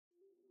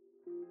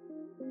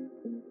I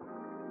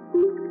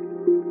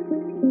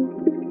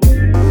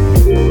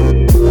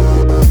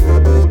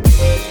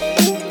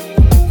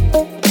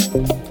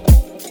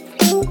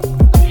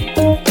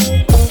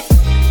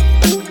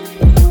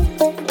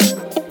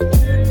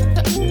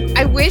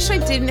wish I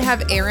didn't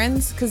have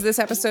errands because this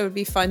episode would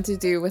be fun to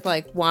do with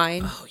like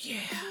wine. Oh yeah.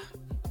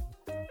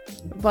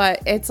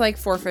 But it's like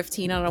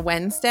 4:15 on a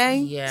Wednesday.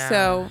 Yeah.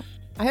 So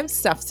I have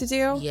stuff to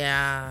do.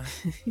 Yeah.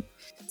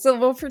 So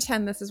we'll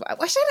pretend this is. I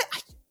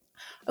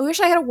wish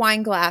I had a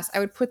wine glass. I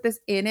would put this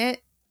in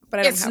it, but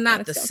I don't It's have not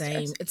one. the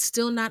same. It's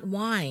still not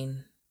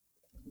wine.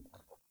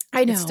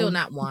 I know. It's still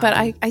not wine. But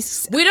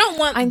we don't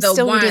want I'm the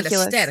still wine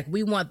ridiculous. aesthetic.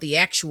 We want the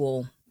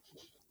actual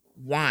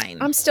wine.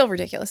 I'm still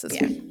ridiculous. It's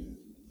fine.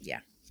 Yeah.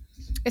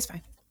 It's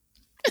fine.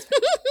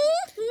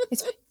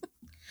 It's fine.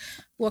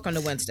 Welcome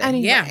to Wednesday.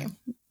 Anyway, Yeah.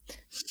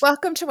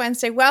 Welcome to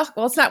Wednesday. Well,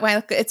 it's not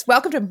Wednesday. It's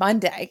welcome to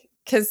Monday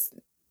because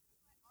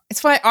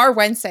it's our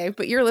Wednesday,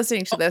 but you're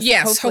listening to this.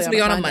 Yes,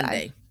 hopefully on a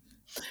Monday.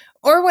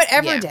 Or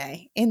whatever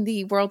day in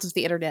the world of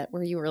the internet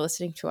where you were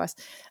listening to us.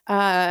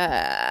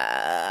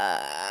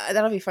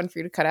 That'll be fun for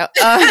you to cut out.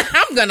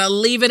 I'm going to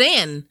leave it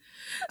in.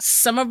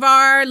 Some of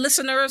our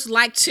listeners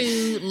like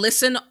to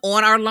listen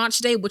on our launch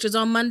day, which is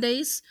on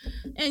Mondays.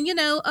 And,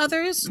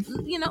 others,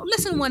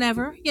 listen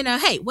whenever.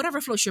 Hey,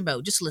 whatever floats your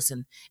boat, just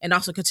listen. And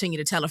also continue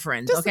to tell a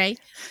friend, okay?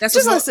 That's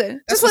just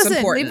listen. That's just what's listen.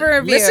 important. Leave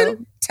a review.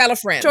 Listen, tell a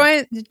friend.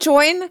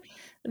 Join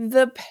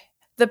the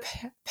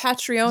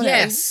Patreon.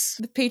 Yes.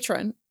 The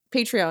Patreon.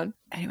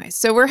 Anyway,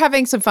 so we're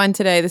having some fun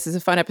today. This is a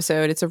fun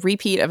episode. It's a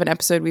repeat of an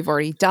episode we've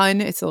already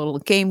done. It's a little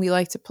game we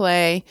like to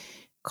play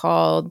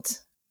called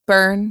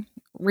Burn,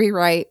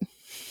 Rewrite,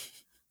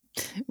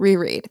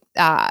 Reread.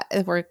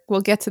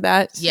 We'll get to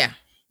that. Yeah.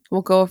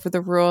 We'll go over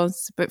the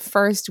rules. But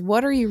first,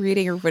 what are you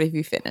reading or what have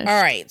you finished?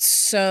 All right.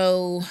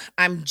 So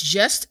I'm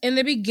just in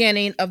the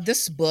beginning of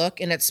this book,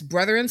 and it's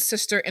Brother and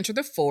Sister Enter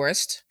the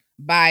Forest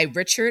by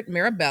Richard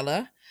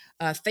Mirabella.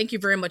 Thank you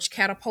very much,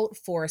 Catapult,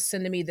 for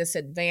sending me this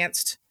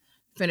advanced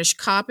finished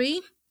copy.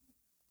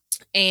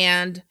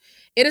 And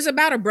it is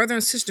about a brother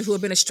and sister who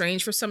have been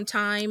estranged for some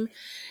time.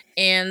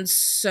 And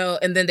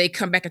then they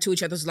come back into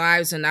each other's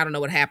lives, and I don't know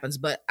what happens.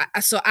 But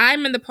so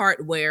I'm in the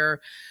part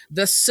where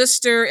the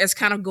sister is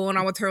kind of going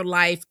on with her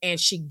life, and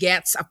she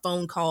gets a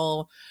phone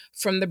call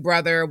from the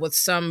brother with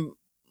some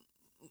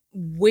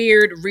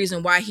weird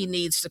reason why he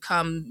needs to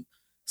come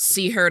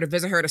see her, to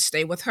visit her, to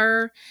stay with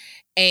her.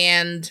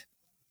 And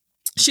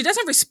she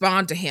doesn't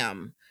respond to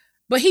him,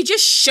 but he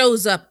just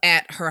shows up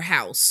at her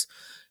house.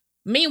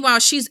 Meanwhile,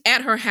 she's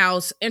at her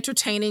house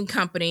entertaining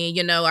company.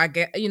 I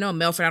get,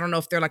 Melford, I don't know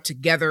if they're like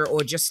together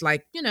or just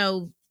like,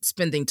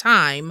 spending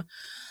time.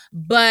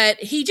 But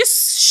he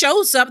just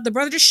shows up. The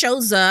brother just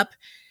shows up,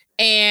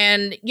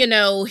 and,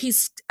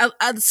 he's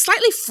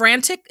slightly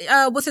frantic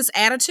with his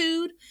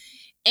attitude.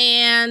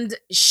 And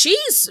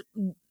she's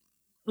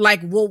like,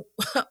 well,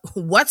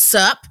 what's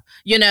up?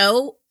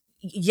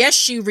 Yes,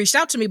 she reached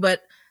out to me,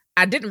 but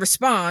I didn't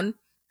respond.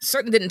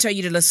 Certainly didn't tell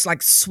you to just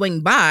like swing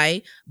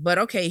by, but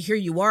okay, here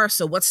you are.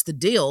 So what's the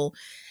deal?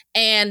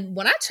 And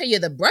when I tell you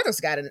the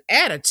brother's got an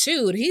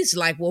attitude, he's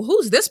like, well,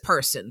 who's this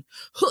person?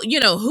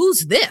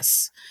 Who's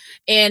this?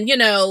 And,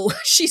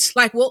 she's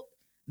like, well,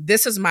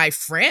 this is my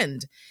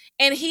friend.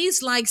 And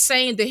he's like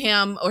saying to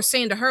him or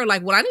saying to her,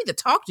 like, well, I need to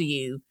talk to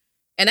you.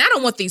 And I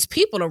don't want these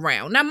people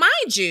around. Now,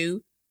 mind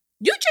you,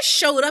 you just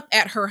showed up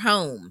at her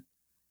home,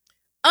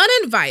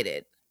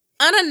 uninvited,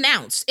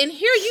 unannounced, and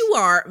here you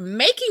are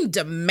making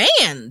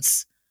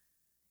demands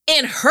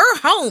in her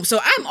home. So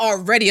I'm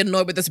already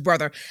annoyed with this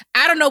brother.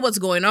 I don't know what's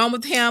going on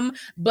with him,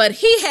 but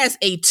he has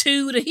a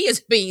tude. He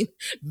is being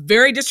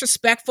very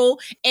disrespectful,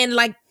 and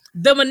like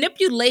the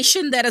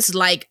manipulation that is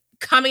like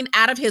coming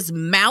out of his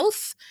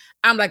mouth,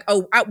 I'm like,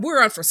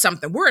 we're in for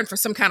something. We're in for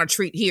some kind of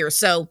treat here.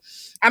 So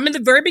I'm in the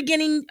very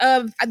beginning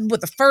of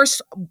with the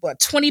first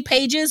 20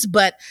 pages,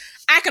 but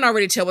I can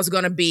already tell what's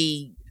going to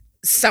be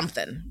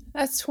something.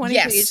 That's 20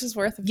 pages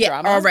worth of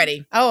drama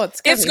already. Oh,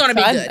 it's going to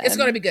be good. Then. It's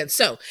going to be good.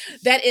 So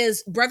that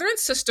is Brother and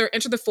Sister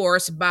Enter the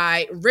Forest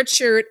by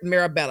Richard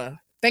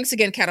Mirabella. Thanks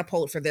again,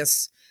 Catapult, for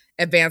this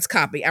advanced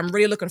copy. I'm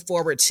really looking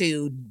forward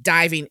to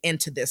diving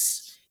into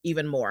this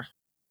even more.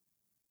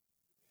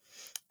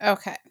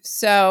 Okay,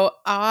 so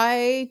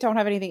I don't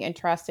have anything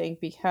interesting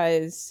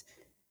because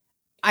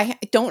I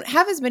don't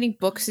have as many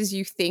books as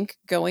you think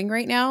going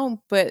right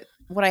now, but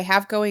what I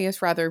have going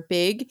is rather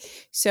big.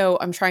 So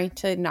I'm trying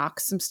to knock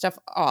some stuff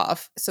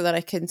off so that I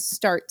can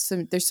start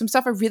there's some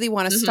stuff I really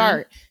want to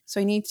start.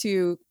 So I need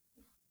to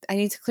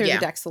clear the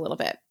decks a little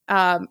bit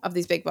of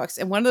these big books.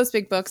 And one of those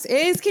big books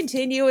is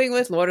continuing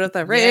with Lord of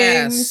the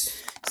Rings.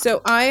 Yes.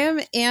 So I am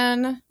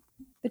in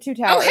the Two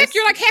Towers. Oh, heck,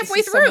 you're like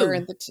halfway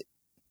through.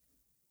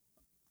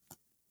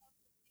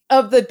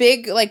 Of the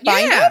big, like,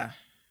 bind up?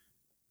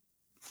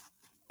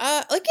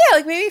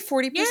 Like maybe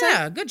 40%.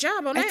 Yeah, good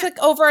job on that. It's like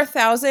over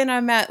 1,000.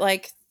 I'm at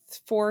like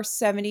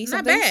 470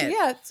 something. Not bad. So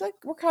yeah, it's like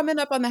we're coming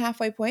up on the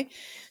halfway point.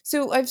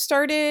 So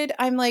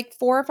I'm like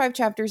 4 or 5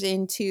 chapters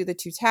into the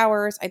Two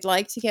Towers. I'd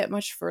like to get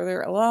much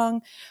further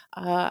along.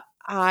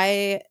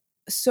 I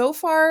so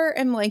far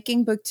am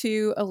liking book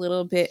 2 a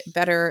little bit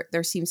better.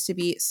 There seems to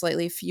be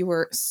slightly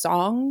fewer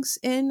songs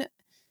in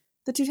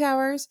the Two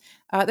Towers.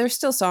 There's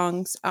still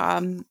songs,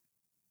 but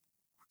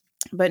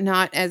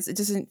not as, it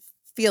doesn't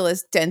feel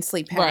as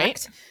densely packed.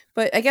 Right.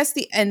 But I guess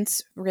the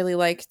Ents really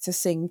like to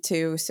sing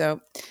too. So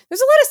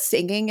there's a lot of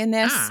singing in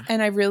this.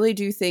 And I really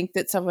do think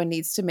that someone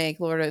needs to make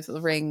Lord of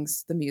the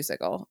Rings the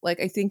musical.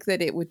 Like, I think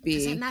that it would be.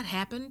 Has that not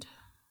happened?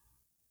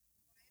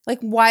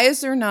 Like, why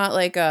is there not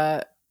like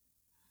a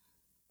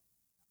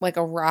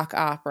rock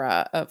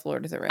opera of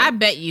Lord of the Rings? I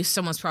bet you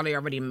someone's probably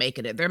already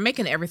making it. They're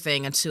making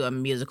everything into a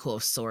musical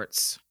of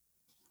sorts.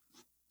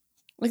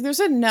 Like, there's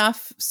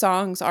enough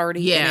songs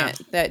already in it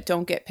that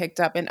don't get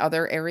picked up in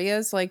other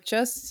areas. Like,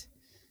 just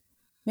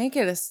make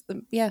it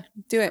do it.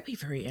 That'd be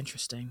very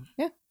interesting.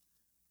 Yeah.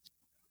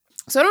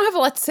 So I don't have a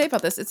lot to say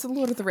about this. It's the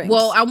Lord of the Rings.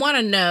 Well, I want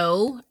to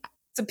know.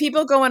 So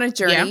people go on a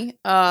journey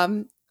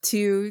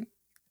to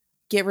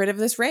get rid of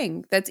this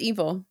ring that's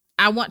evil.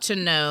 I want to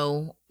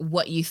know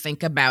what you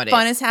think about it.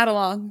 Fun is had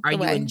along Are the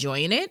you way.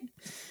 enjoying it?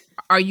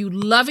 Are you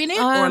loving it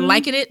or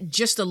liking it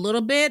just a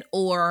little bit,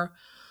 or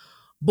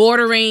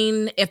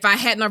bordering, if I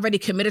hadn't already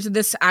committed to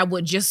this, I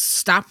would just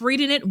stop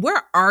reading it?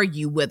 Where are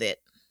you with it?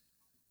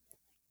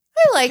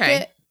 I like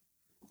it.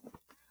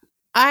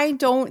 I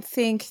don't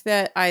think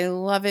that I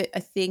love it. I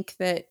think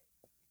that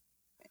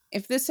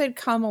if this had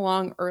come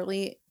along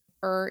early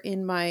or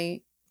in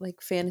my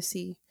like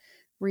fantasy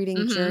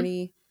reading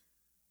journey,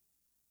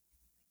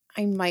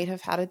 I might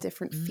have had a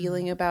different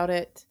feeling about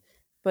it.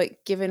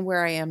 But given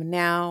where I am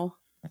now,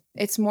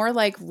 it's more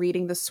like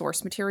reading the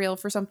source material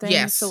for something.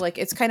 Yes. So like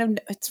it's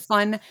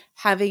fun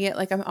having it.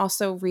 Like, I'm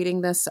also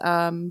reading this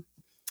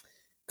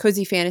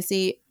cozy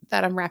fantasy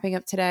that I'm wrapping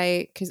up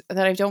today,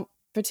 that I don't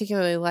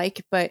particularly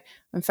like, but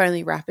I'm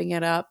finally wrapping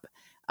it up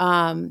so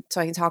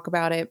I can talk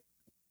about it.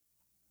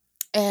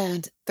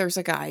 And there's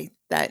a guy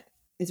that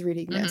is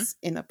reading this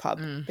in a pub,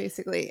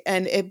 basically,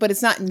 but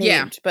it's not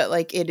named, but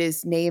like it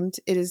is named,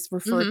 it is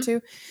referred to.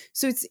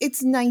 So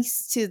it's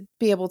nice to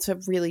be able to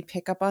really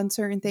pick up on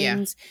certain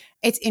things.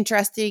 It's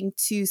interesting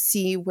to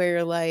see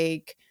where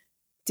like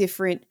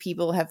different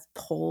people have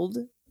pulled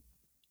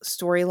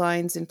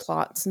storylines and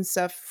plots and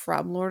stuff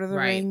from Lord of the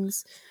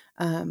Rings.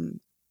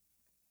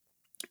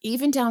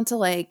 Even down to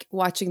like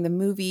watching the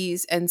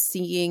movies and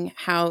seeing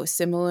how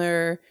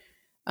similar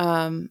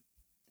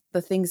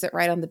the things that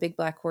ride on the big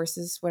black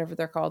horses, whatever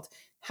they're called,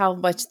 how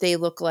much they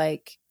look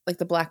like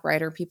the Black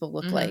Rider people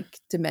look like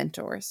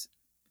Dementors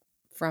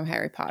from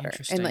Harry Potter.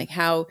 And like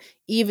how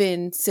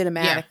even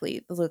cinematically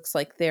it looks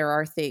like there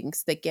are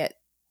things that get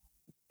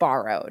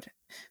borrowed,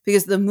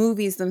 because the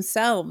movies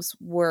themselves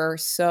were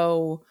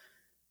so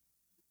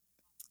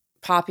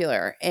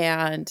popular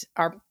and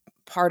are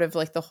part of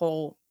like the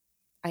whole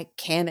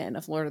canon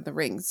of Lord of the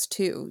Rings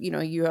too. You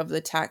know, you have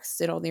the text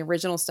and all the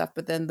original stuff,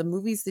 but then the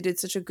movies they did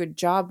such a good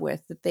job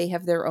with that they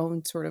have their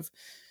own sort of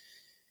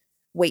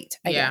weight,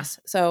 I guess.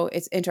 So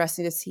it's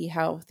interesting to see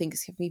how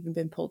things have even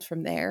been pulled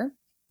from there.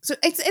 So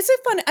it's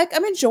a fun,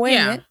 I'm enjoying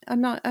it.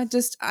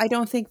 I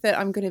don't think that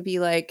I'm going to be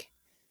like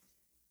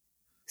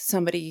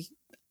somebody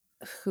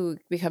who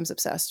becomes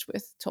obsessed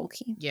with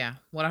Tolkien. Yeah.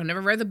 Well, I've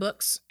never read the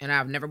books and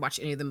I've never watched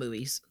any of the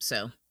movies.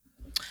 So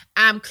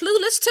I'm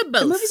clueless to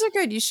both. The movies are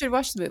good. You should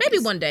watch the movies.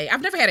 Maybe one day.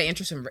 I've never had an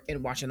interest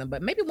in watching them,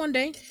 but maybe one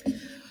day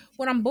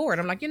when I'm bored,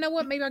 I'm like, you know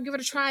what? Maybe I'll give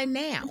it a try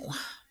now. All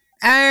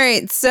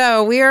right.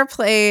 So we are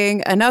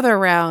playing another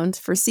round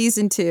for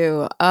season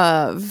 2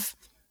 of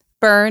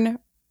Burn,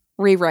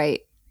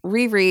 Rewrite,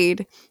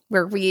 Reread,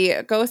 where we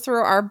go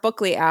through our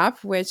Bookly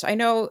app, which I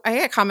know I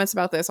get comments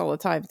about this all the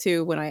time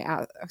too when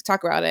I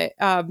talk about it.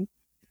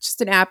 Just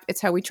an app.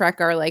 It's how we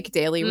track our like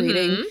daily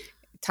reading,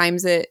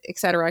 times it, et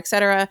cetera, et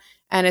cetera.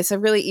 And it's a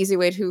really easy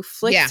way to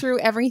flick through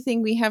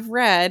everything we have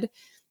read.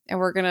 And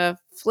we're going to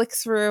flick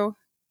through,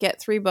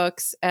 get 3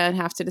 books, and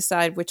have to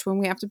decide which one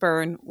we have to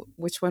burn,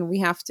 which one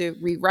we have to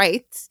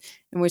rewrite,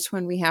 and which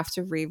one we have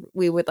to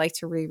we would like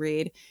to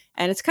reread.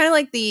 And it's kind of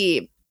like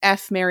the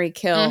F, Marry,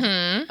 Kill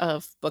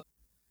of book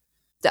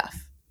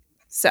stuff.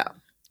 So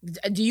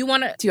do you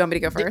want me to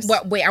go first?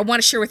 Wait, I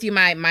want to share with you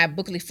my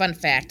Bookly fun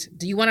fact.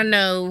 Do you want to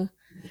know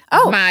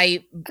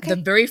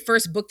the very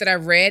first book that I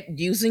read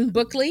using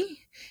Bookly?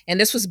 And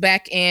this was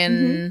back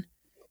in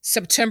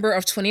September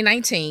of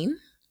 2019.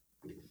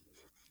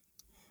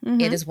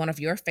 It is one of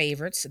your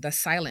favorites, The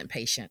Silent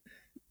Patient.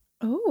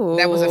 Oh,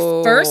 that was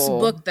the first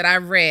book that I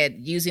read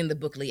using the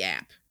Bookly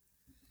app.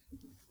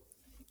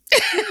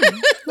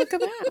 Look at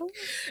that.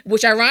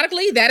 Which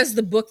ironically, that is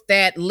the book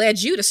that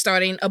led you to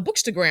starting a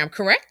Bookstagram,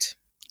 correct?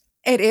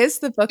 It is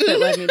the book that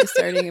led me to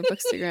starting a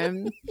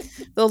Bookstagram.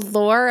 The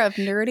lore of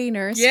nerdy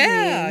nurse.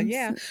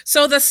 Yeah.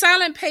 So The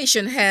Silent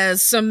Patient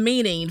has some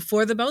meaning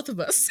for the both of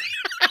us.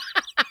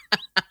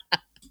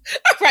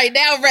 All right,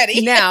 now ready.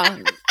 Now,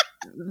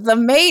 The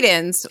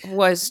Maidens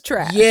was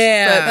trash.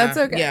 Yeah. But that's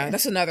okay. Yeah,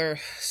 that's another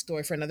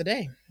story for another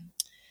day.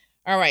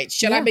 All right,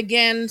 shall I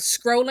begin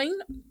scrolling?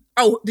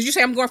 Oh, did you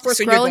say I'm going first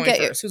or you're going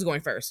first? Who's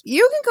going first?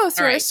 You can go first.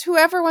 Right.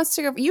 Whoever wants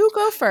to go. You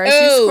go first.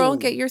 You scroll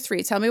and get your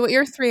 3. Tell me what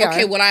your 3 are.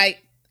 Okay, well,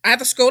 I have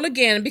to scroll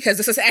again because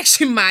this is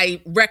actually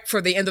my rec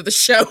for the end of the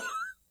show.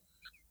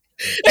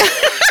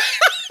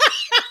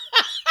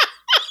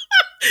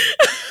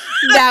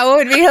 That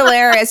would be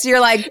hilarious.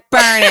 You're like,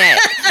 burn it,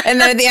 and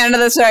then at the end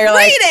of the show, you're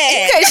like,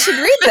 you guys should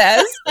read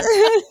this.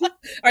 All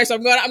right, so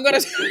I'm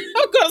gonna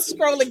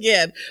scroll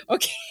again.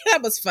 Okay,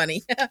 that was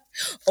funny.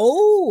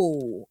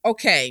 Oh,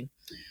 okay.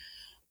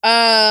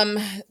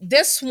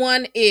 This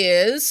one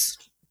is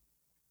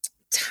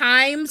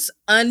Time's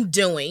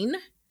Undoing.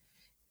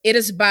 It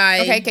is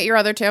by. Okay, get your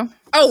other two.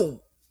 Oh,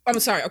 I'm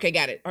sorry. Okay,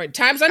 got it. All right,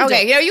 Time's Undoing.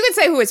 Okay, you can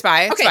say who it's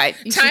by. It's okay,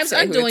 fine. Time's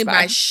Undoing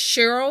by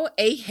Cheryl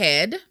A.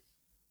 Head.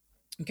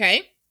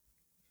 Okay.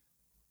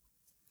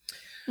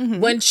 Mm-hmm.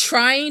 When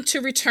Trying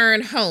to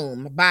Return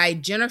Home by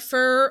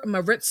Jennifer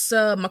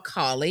Maritza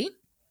Macaulay.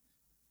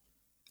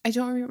 I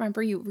don't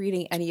remember you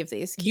reading any of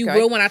these. Keep going.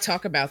 Will when I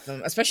talk about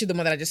them, especially the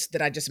one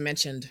that I just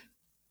mentioned.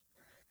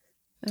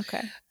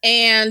 Okay.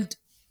 And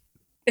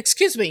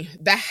excuse me,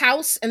 The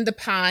House in the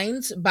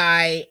Pines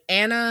by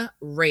Anna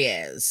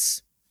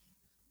Reyes.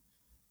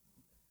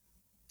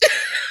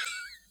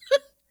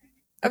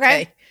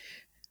 Okay.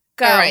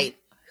 Go. All right.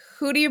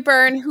 Who do you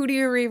burn? Who do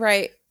you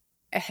rewrite?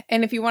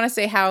 And if you want to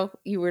say how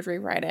you would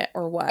rewrite it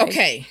or why,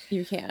 okay,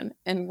 you can.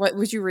 And what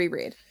would you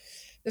reread?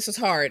 This is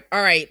hard.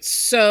 All right.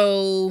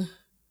 So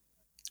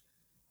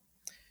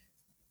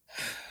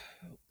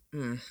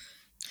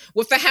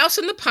with The House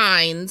in the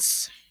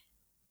Pines,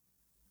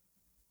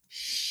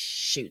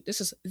 shoot, this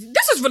is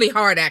really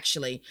hard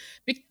actually.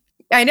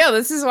 I know,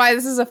 this is why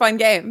this is a fun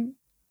game.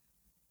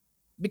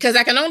 Because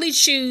I can only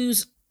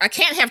choose, I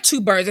can't have two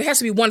burns. It has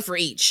to be one for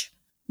each.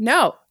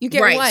 No, you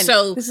get one.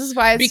 So this is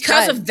why it's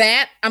because fun. of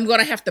that, I'm going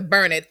to have to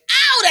burn it.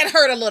 Ow, that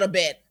hurt a little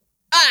bit.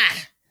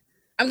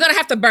 I'm going to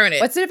have to burn it.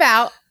 What's it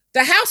about?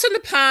 The House in the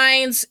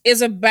Pines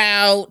is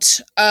about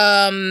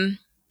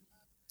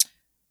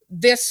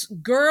this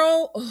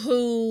girl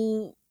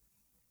who,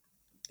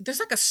 there's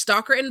like a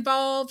stalker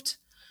involved.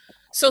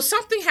 So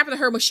something happened to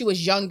her when she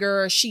was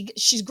younger. She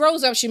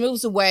grows up, she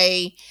moves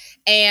away,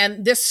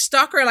 and this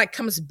stalker like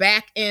comes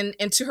back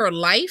into her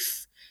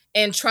life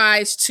and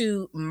tries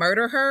to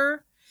murder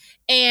her.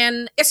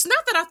 And it's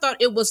not that I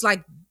thought it was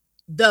like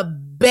the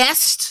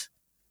best.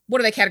 What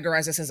do they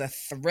categorize this as, a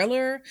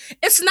thriller?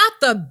 It's not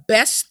the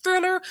best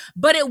thriller,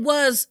 but it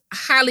was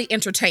highly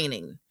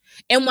entertaining.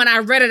 And when I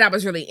read it, I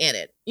was really in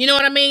it. You know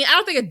what I mean? I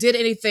don't think it did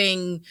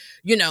anything,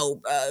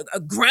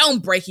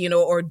 groundbreaking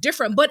or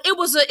different, but it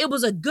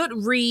was a good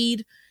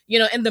read,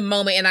 in the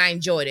moment, and I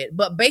enjoyed it.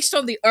 But based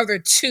on the other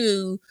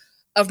two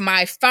of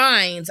my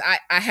finds,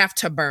 I have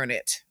to burn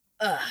it.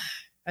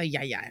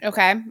 Yeah.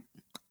 Okay.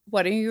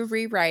 What are you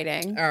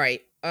rewriting? All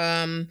right.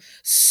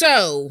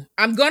 So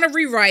I'm going to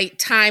rewrite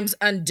Time's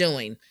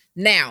Undoing.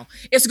 Now,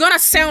 it's going to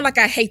sound like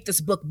I hate this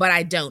book, but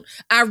I don't.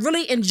 I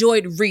really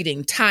enjoyed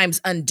reading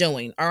Time's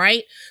Undoing. All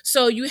right.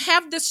 So you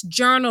have this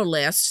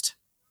journalist,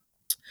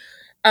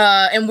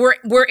 and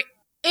we're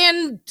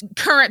in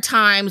current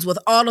times with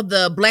all of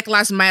the Black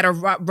Lives Matter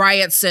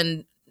riots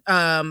and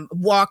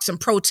walks and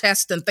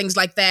protests and things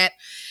like that.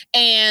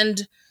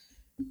 And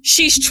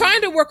she's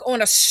trying to work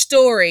on a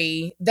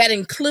story that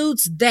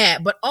includes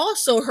that, but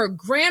also her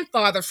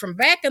grandfather from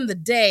back in the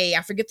day,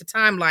 I forget the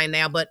timeline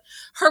now, but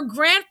her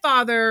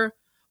grandfather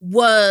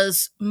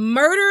was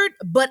murdered,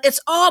 but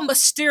it's all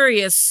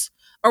mysterious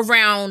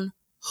around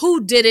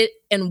who did it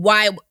and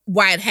why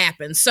it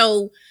happened.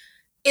 So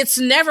it's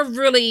never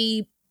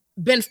really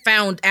been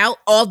found out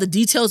all the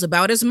details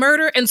about his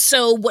murder. And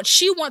so what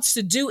she wants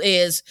to do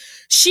is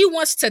she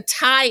wants to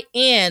tie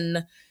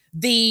in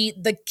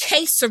the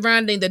case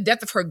surrounding the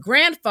death of her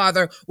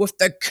grandfather with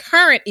the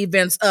current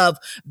events of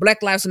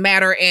Black Lives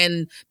Matter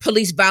and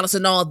police violence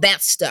and all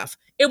that stuff.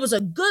 It was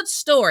a good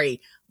story,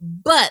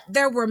 but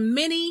there were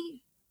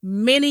many,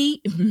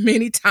 many,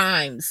 many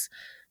times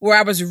where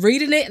I was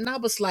reading it and I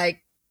was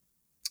like,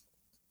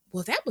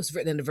 well, that was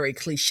written in a very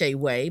cliche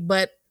way,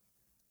 but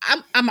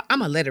I'm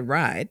gonna let it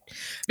ride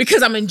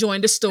because I'm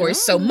enjoying the story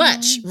so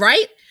much,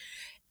 right?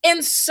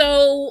 And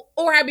so,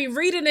 or I'd be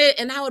reading it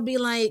and I would be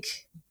like,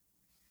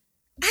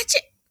 I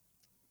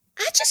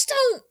just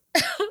don't,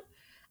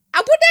 I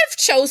wouldn't have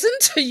chosen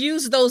to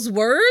use those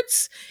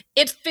words.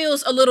 It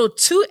feels a little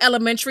too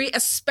elementary,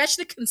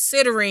 especially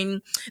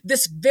considering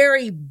this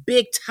very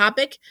big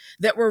topic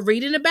that we're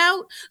reading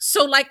about.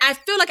 So like, I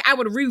feel like I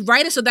would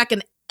rewrite it so that I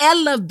can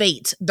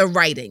elevate the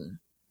writing.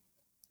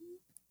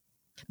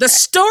 The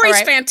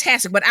story's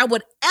fantastic, but I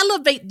would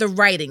elevate the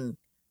writing.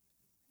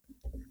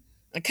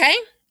 Okay?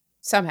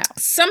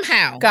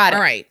 Somehow. Got it.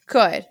 All right.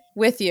 Good.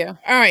 With you. All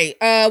right.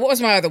 What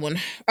was my other one?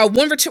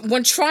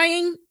 When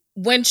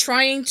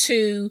trying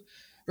to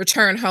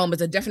return home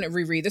is a definite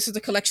reread. This is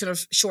a collection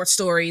of short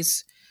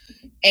stories,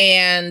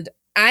 and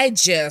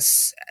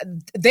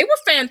they were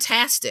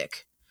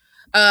fantastic.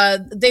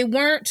 They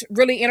weren't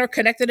really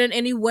interconnected in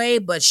any way,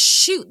 but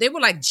shoot, they were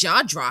like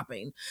jaw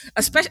dropping.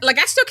 Especially, like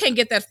I still can't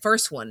get that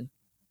first one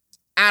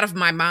out of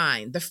my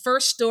mind. The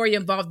first story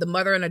involved the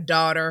mother and a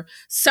daughter.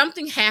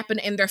 Something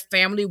happened in their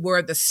family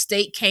where the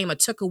state came and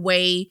took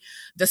away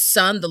the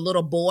son, the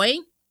little boy.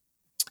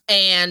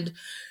 and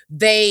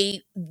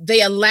they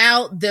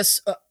allowed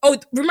this.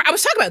 Remember I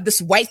was talking about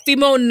this white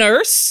female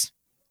nurse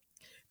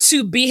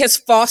to be his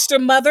foster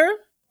mother,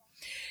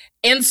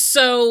 and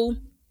so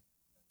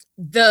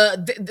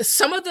the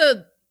some of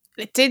the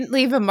It didn't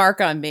leave a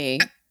mark on me.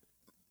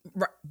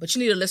 but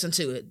you need to listen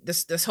to it.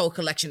 This whole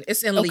collection,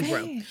 it's in Libro,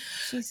 Okay.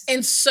 Jeez.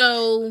 and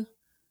so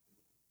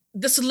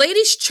this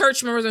lady's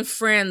church members and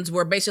friends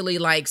were basically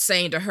like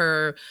saying to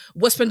her,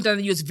 what's been done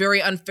to you is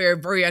very unfair,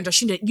 very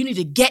unjust. You need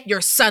to get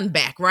your son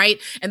back, right?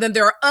 And then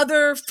there are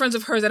other friends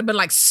of hers that have been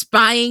like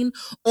spying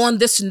on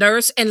this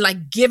nurse and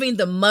like giving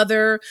the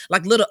mother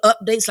like little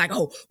updates like,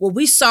 oh, well,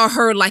 we saw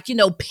her like,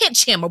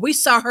 pinch him, or we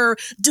saw her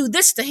do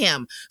this to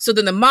him. So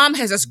then the mom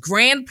has this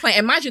grand plan.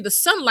 And mind you, the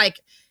son like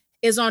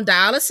is on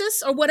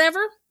dialysis or whatever.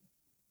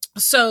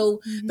 So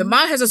the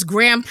mom has this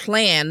grand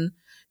plan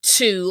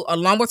to,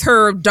 along with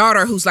her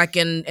daughter who's like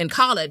in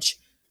college,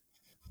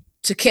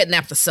 to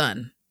kidnap the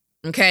son.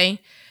 Okay.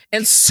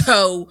 And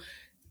so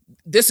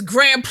this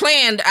grand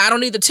plan, I don't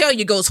need to tell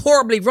you, goes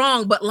horribly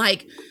wrong, but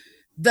like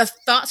the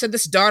thoughts that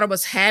this daughter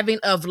was having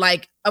of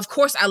like, of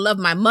course I love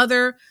my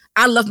mother,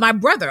 I love my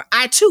brother,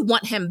 I too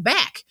want him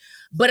back.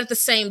 But at the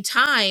same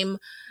time,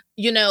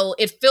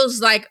 it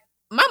feels like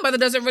my mother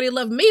doesn't really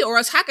love me, or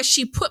else how could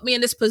she put me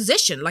in this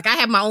position? Like I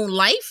have my own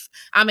life,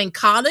 I'm in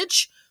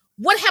college.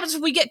 What happens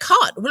if we get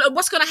caught?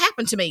 What's going to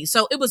happen to me?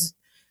 So it was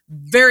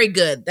very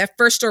good. That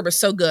first story was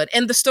so good.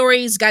 And the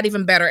stories got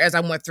even better as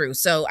I went through.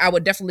 So I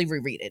would definitely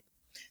reread it.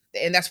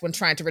 And that's when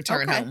Trying to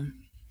Return Home.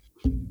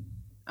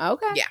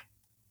 Okay. Yeah.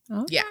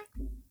 Okay. Yeah.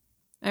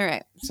 All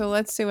right. So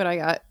let's see what I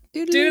got.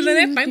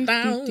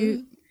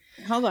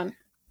 Hold on.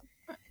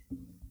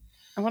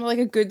 I want like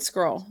a good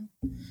scroll.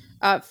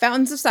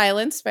 Fountains of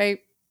Silence by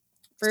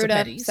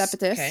Fruta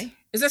Sepetis. Okay.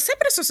 Is it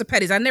Sepetis or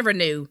Sepetis? I never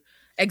knew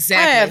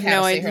exactly. I have how no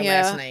to say idea. her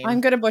last name.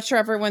 I'm gonna butcher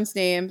everyone's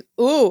name.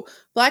 Ooh,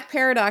 Black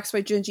Paradox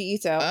by Junji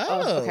Ito.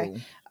 Oh,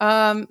 okay.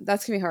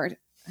 That's gonna be hard.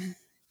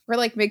 We're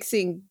like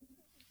mixing.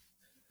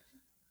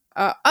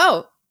 Do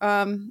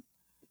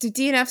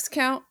DNFs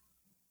count?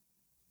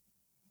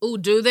 Ooh,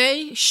 do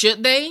they?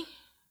 Should they?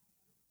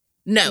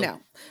 No.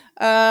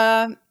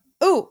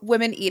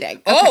 Women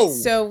Eating. Okay,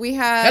 so we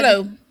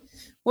have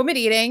Women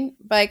Eating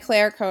by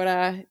Claire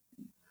Coda,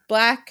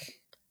 Black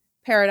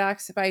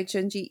Paradox by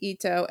Junji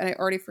Ito, and I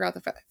already forgot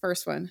the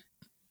first one.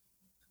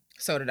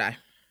 So did I.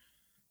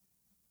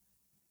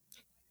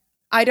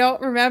 I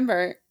don't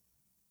remember.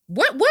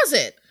 What was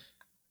it?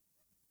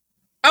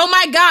 Oh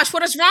my gosh,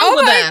 what is wrong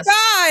with us?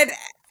 Oh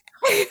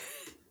my god!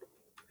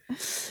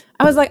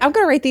 I was like, I'm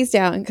going to write these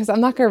down because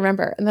I'm not going to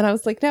remember. And then I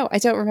was like, no, I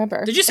don't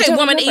remember. Did you say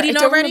Woman Eating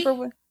already?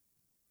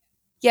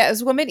 Yeah, it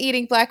was Woman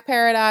Eating, Black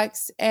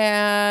Paradox,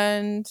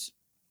 and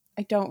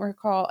I don't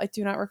recall. I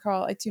do not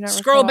recall.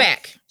 Scroll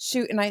back.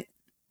 Shoot, and I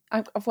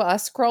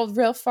scrolled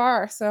real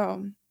far,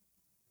 so.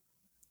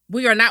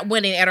 We are not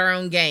winning at our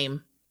own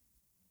game.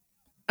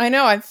 I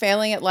know, I'm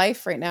failing at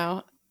life right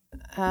now.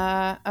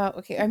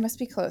 Okay, I must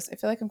be close. I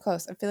feel like I'm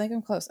close. Did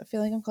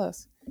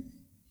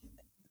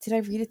I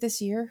read it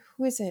this year?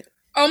 Who is it?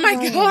 Oh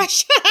my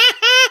gosh.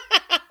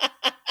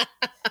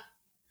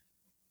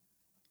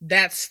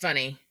 That's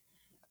funny.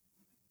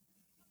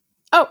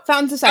 Oh,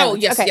 Fountains of Silence. Oh,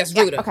 yes, okay. yes,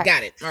 Ruta. Okay.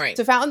 Got it. All right.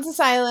 So Fountains of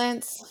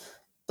Silence,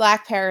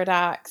 Black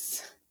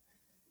Paradox,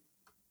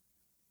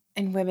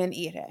 and Women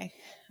Eating.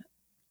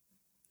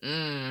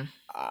 That's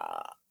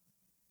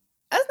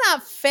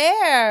not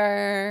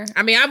fair.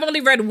 I mean, I've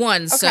only read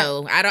one,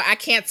 so I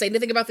can't say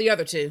anything about the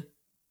other two.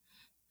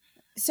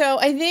 So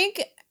I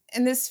think,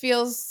 and this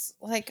feels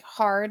like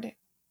hard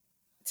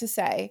to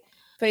say,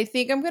 but I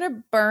think I'm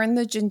gonna burn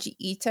the Junji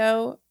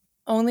Ito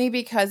only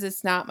because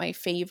it's not my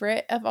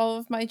favorite of all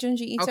of my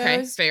Junji Itos.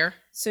 Okay, fair.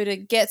 So to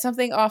get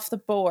something off the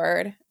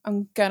board,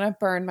 I'm gonna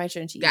burn my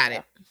Junji Ito. Got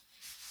it.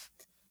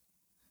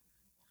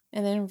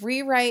 And then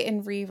rewrite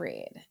and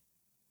reread.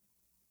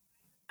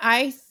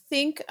 I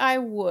think I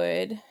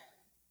would.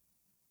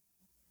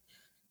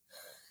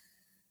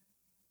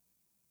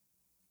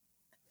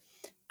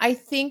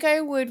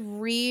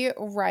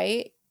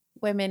 Rewrite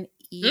Women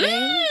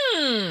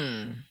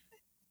Eating.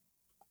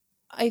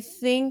 I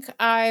think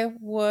I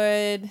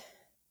would.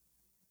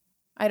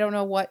 I don't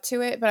know what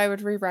to it, but I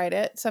would rewrite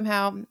it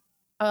somehow.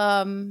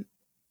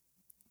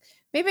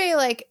 Maybe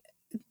like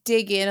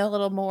dig in a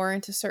little more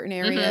into certain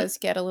areas,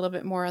 get a little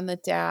bit more on the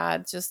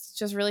dad,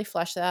 just really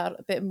flesh that out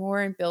a bit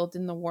more and build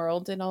in the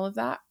world and all of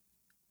that.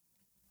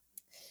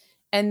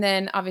 And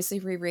then obviously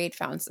reread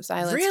Fountains of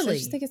Silence. Really? I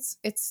just think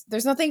it's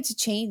there's nothing to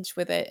change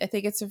with it. I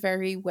think it's a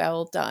very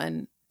well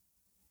done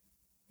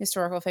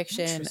historical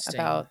fiction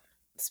about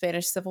the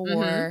Spanish Civil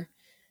War.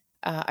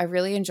 I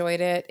really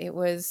enjoyed it.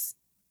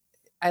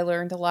 I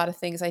learned a lot of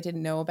things I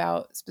didn't know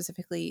about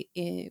specifically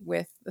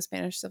with the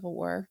Spanish Civil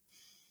War.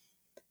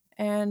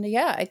 And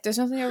yeah, there's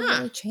nothing I would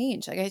really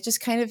change. Like I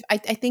just kind of, I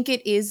think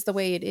it is the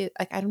way it is.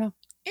 Like, I don't know.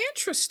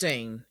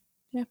 Interesting.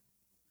 Yeah.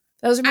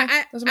 Those are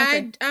my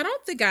I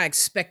don't think I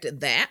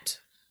expected that.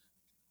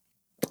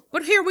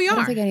 But here we are. I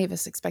don't think any of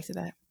us expected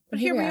that. But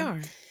here we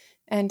are.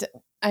 And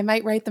I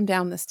might write them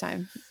down next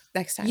time.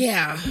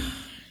 Yeah.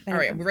 All right,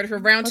 are Anyway, we ready for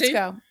round let's 2?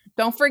 go.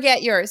 Don't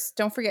forget yours.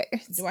 Don't forget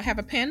yours. Do I have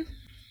a pen?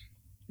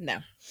 No.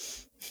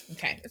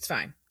 Okay, it's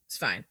fine. It's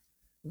fine.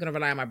 I'm gonna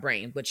rely on my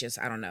brain, which is,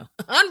 I don't know,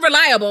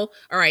 unreliable.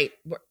 All right,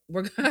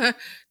 we're gonna.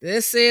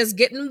 This is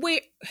getting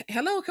weird.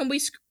 Hello, can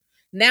we?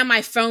 Now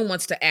my phone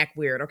wants to act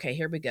weird. Okay,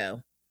 here we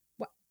go.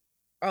 What?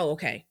 Oh,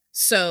 okay.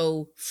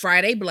 So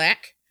Friday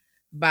Black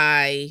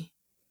by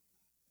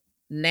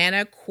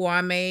Nana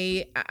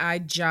Kwame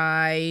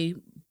Ajay.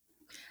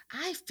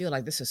 I feel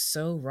like this is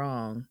so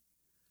wrong,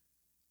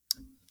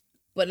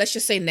 but let's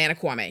just say Nana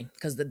Kwame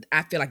because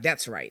I feel like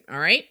that's right. All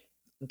right.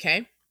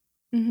 Okay.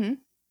 Mm-hmm.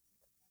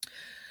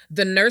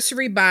 The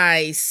Nursery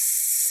by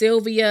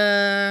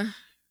Sylvia.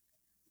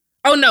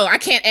 Oh no, I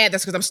can't add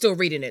this because I'm still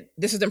reading it.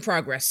 This is in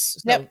progress.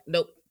 No, Yep.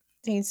 nope.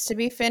 Needs to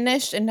be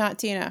finished and not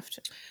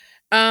DNF'd.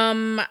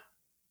 I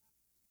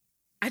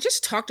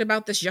just talked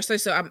about this yesterday,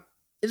 so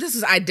this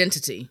is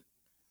Identity.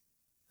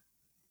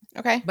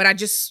 Okay. But I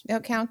just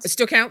It counts. It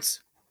still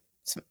counts.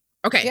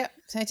 Okay. Yep.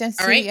 Identity.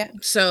 All right. Yeah.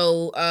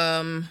 So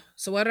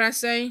so what did I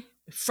say?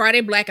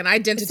 Friday Black and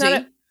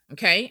Identity.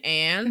 Okay,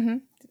 and Mm-hmm.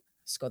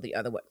 let's go the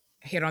other way.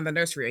 Hit on the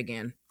Nursery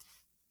again.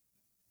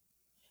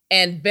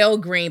 And Belle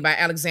Green by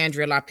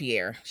Alexandria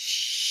Lapierre.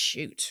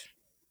 Shoot.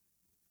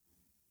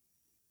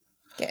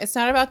 Yeah, it's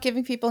not about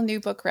giving people new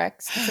book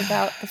recs. It's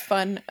about the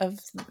fun of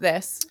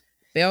this.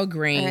 Belle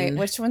Green. All right,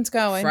 which one's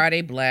going?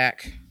 Friday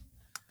Black.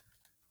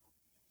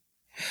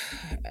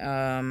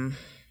 And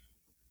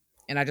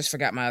I just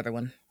forgot my other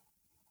one.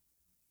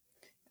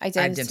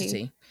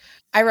 Identity.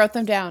 I wrote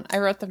them down.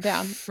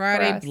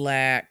 Friday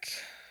Black.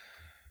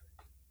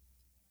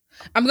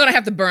 I'm gonna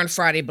have to burn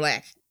Friday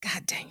Black.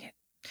 God dang it.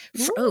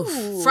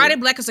 Friday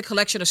Black is a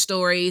collection of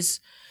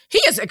stories. He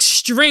is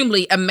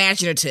extremely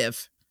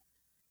imaginative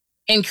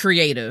and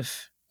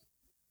creative.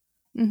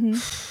 Mm-hmm.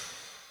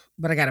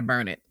 But I gotta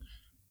burn it.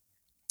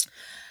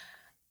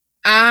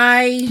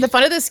 The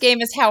fun of this game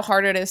is how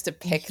hard it is to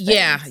pick things.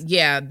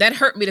 Yeah. That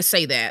hurt me to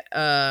say that.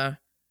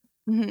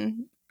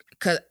 Mm-hmm.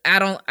 Cause I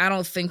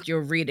don't think you'll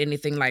read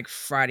anything like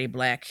Friday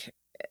Black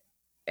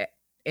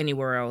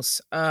anywhere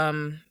else.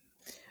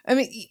 I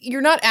mean,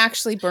 you're not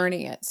actually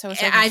burning it, so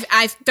it's like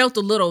I felt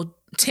a little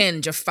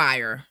tinge of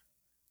fire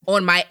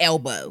on my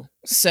elbow.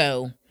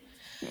 So,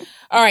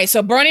 all right.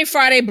 So burning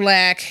Friday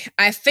Black.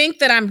 I think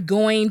that I'm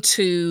going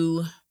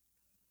to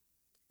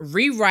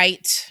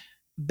rewrite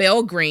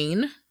Belle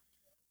Green.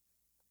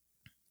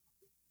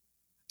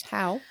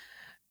 How?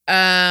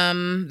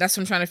 That's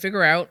what I'm trying to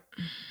figure out.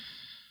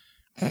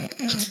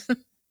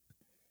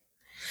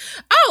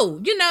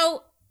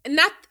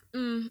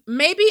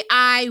 Maybe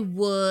I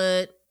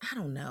would. I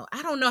don't know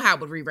how I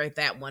would rewrite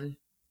that one.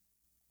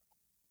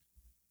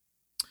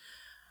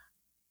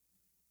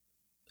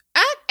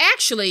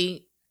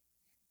 Actually,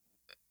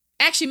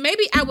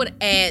 maybe I would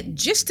add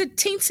just a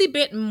teensy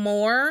bit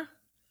more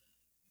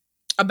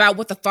about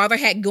what the father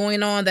had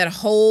going on that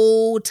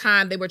whole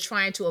time. They were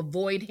trying to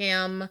avoid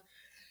him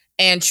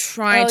and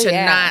trying to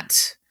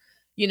not,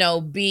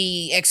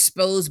 be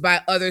exposed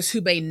by others who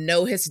may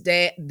know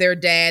their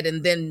dad,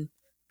 and then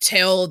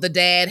tell the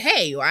dad,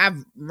 hey,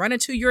 I've run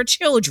into your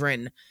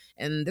children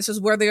and this is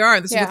where they are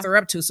and this is what they're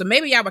up to. So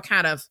maybe I would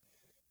kind of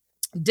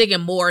dig in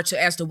more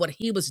as to what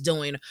he was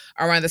doing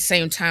around the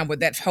same time where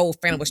that whole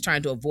family was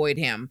trying to avoid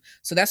him.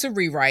 So that's a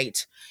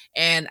rewrite.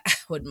 And I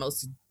would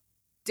most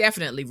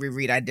definitely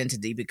reread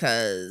Identity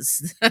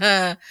because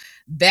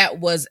that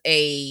was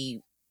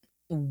a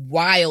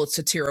wild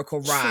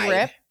satirical ride.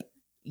 Trip.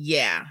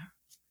 Yeah.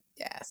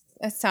 Yes,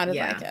 it sounded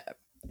like it.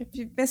 If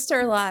you missed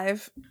our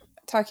live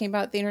talking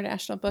about the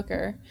International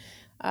Booker,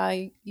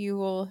 you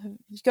will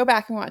go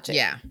back and watch it.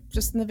 Yeah.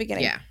 Just in the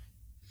beginning. Yeah.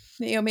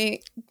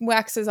 Naomi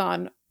waxes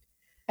on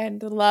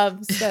and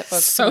loves that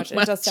book so much.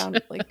 It does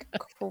sound like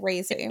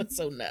crazy. It's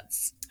so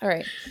nuts. All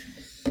right.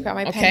 I've got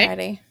my pen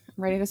ready.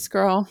 I'm ready to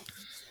scroll.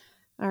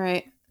 All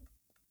right.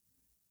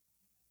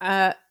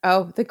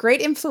 The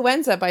Great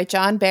Influenza by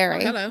John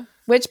Barry. Oh, hello.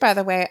 Which, by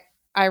the way,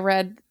 I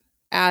read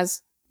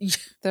as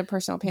the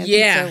personal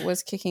pizza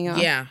was kicking off.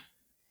 Yeah.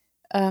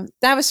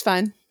 That was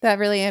fun. That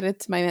really added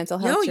to my mental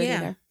health journey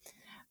there.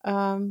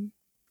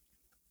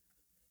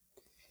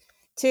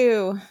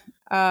 2,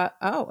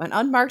 An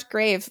Unmarked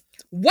Grave.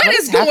 What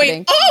is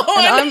going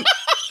on?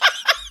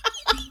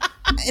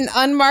 An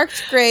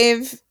Unmarked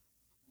Grave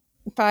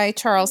by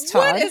Charles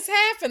Todd. What is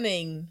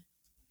happening?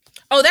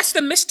 Oh, that's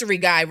the mystery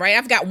guy, right?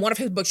 I've got one of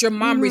his books. Your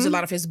mom reads a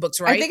lot of his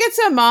books, right? I think it's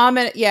a mom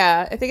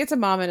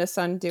and a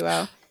son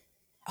duo.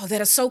 Oh,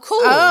 that is so cool.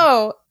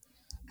 Oh,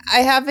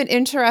 I have an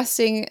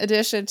interesting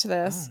addition to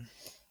this.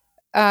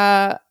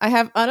 I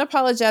have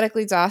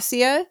Unapologetically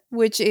Dacia,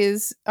 which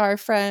is our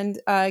friend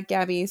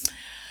Gabby's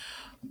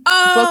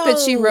book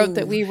that she wrote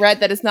that we read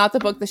that is not the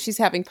book that she's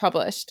having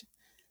published.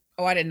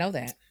 Oh, I didn't know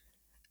that.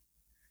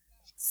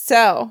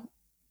 So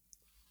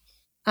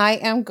I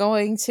am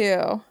going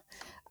to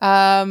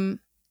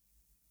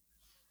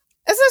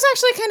this is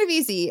actually kind of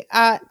easy.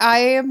 I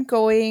am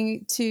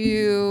going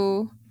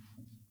to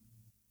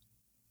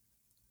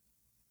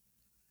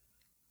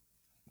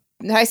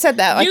I said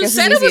that like You this is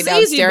said it easy, was and now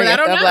I'm easy, but staring I at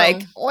don't them know.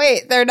 like,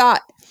 wait, they're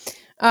not.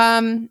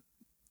 Um,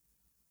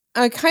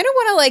 I kind of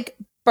want to like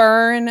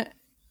burn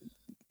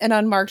an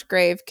unmarked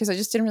grave because I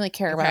just didn't really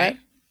care about Okay. it.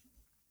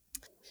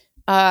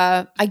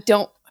 I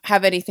don't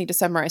have anything to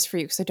summarize for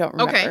you because I don't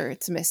Okay. remember.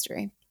 It's a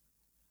mystery.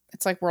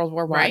 It's like World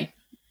War One. Right.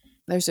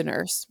 There's a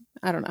nurse.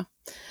 I don't know.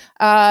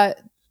 Uh,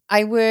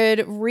 I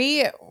would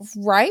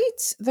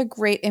rewrite the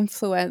Great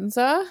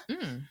Influenza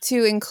Mm.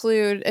 to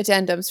include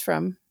addendums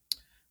from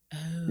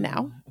Oh,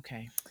 now.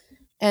 okay.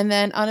 And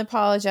then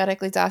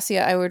unapologetically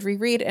Dacia, I would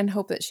reread and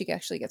hope that she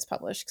actually gets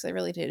published because I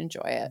really did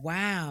enjoy it. It was a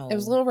Wow.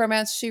 little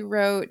romance she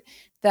wrote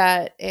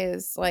that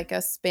is like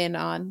a spin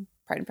on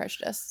Pride and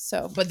Prejudice.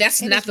 So But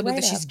that's it not is the book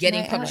right that she's up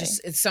getting my published.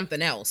 alley. It's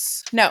something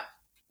else. No,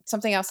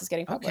 something else is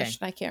getting Okay.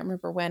 published. And I can't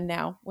remember when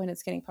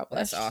it's getting Well,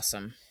 that's published.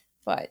 awesome.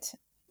 But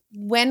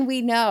when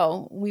we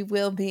know, we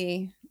will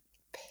be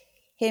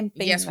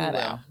pimping Yes, we that will.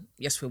 out.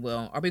 Yes, we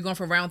will. Are we going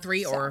for round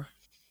 3 So or?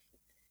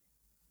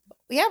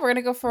 yeah, we're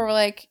gonna go for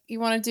like you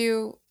want to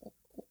do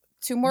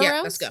 2 more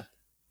Yeah, let's rounds?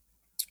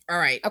 go. All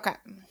right. Okay.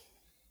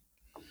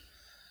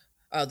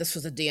 Oh, this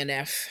was a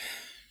DNF.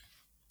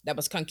 That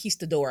was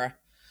Conquistadora.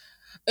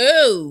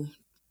 Oh,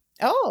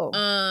 Oh,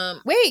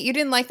 um, wait, you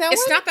didn't like that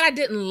it's one? not that I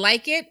didn't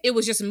like it. It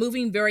was just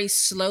moving very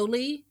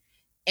slowly,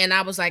 and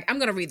I was like, I'm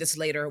gonna read this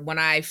later when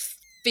I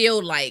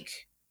feel like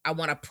I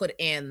want to put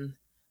in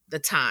the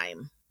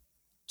time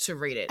to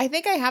read it. I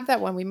think I have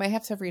that one. We might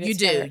have to read it You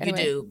together. do, you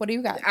Anyway, do. what do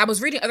you got? I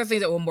was reading other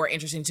things that were more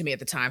interesting to me at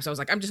the time, so I was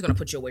like, I'm just gonna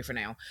put you away for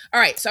now.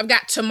 All right, so I've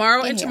got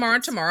Tomorrow It and Tomorrow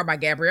and happens. Tomorrow by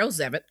Gabrielle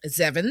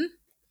Zevin.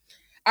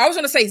 I was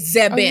gonna say Oh, you've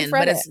Zebin, read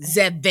but it. it's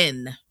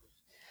Zevin.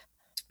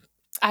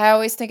 I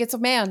always think it's a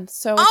man,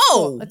 so it's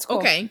cool. Oh, It's cool.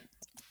 okay.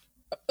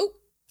 Oh,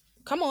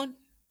 come on.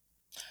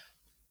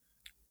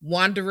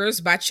 Wanderers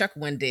by Chuck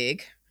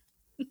Wendig.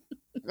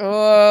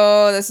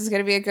 Oh, this is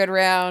gonna be a good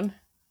round.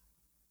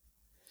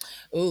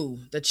 Ooh,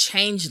 The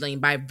Changeling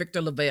by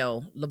Victor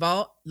Lavalle.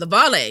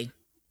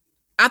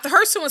 I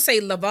heard someone say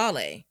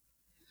Lavalle.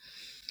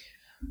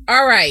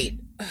 All right.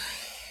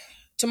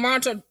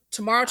 Tomorrow.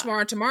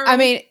 I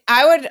mean,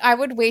 I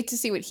would wait to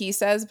see what he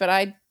says, but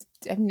I've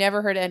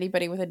never heard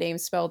anybody with a name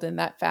spelled in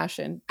that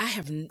fashion I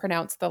have.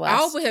 pronounce the I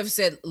last would have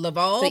said the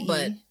Laval, E.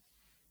 but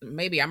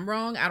maybe I'm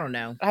wrong. I don't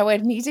know. I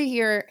would need to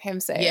hear him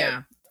say Yeah.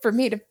 it for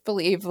me to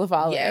believe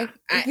Lavalle. Yeah.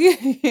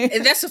 I,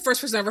 And that's the first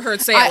person I ever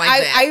heard say it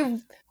like that. I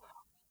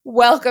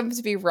welcome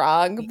to be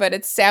wrong, but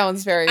it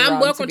sounds very I'm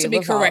wrong welcome to be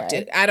Lavalle.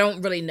 corrected. I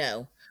don't really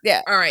know.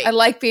 Yeah. All right. I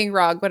like being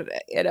wrong, but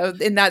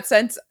in that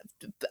sense,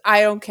 I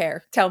don't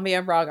care. Tell me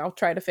I'm wrong. I'll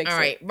try to fix All it.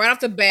 right. Right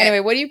off the bat.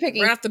 Anyway, what are you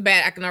picking? Right off the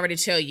bat, I can already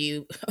tell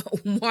you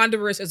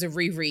Wanderers is a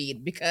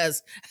reread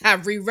because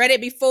I've reread it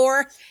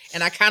before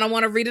and I kind of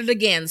want to read it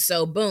again.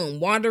 So boom,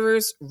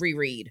 Wanderers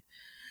reread.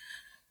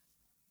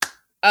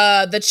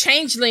 The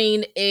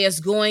Changeling is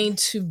going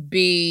to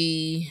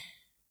be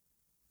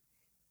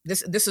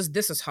this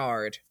is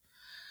hard.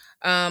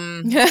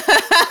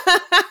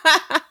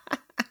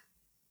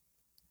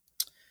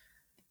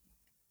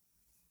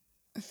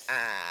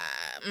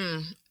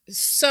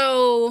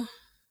 So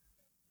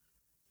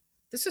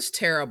this is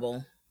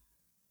terrible.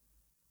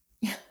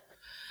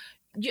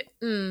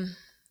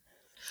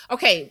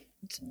 Okay,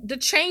 The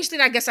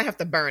Changeling, I guess I have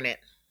to burn it.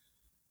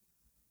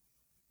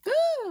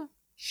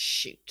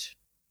 Shoot.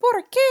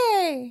 ¿Por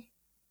qué?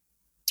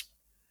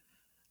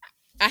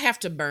 I have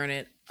to burn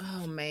it.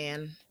 Oh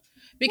man.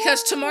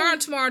 Because tomorrow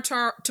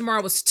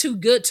was too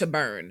good to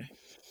burn.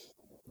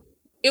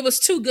 It was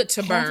too good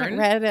to I burn. haven't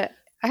read it.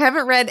 I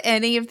haven't read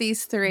any of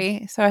these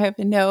 3, so I have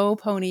no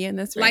pony in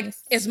this race. Like,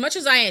 as much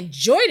as I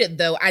enjoyed it,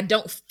 though, I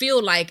don't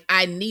feel like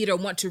I need or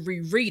want to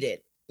reread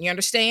it. You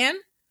understand?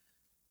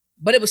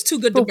 But it was too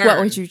good to burn. What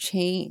would you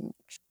change?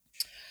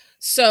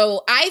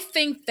 So I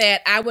think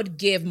that I would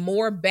give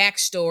more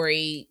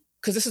backstory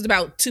because this is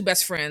about 2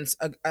 best friends,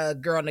 a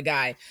girl and a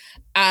guy.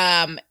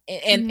 And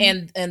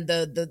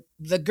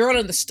the girl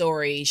in the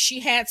story,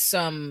 she had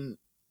some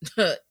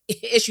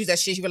issues that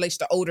she relates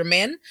to older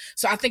men.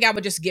 So I think I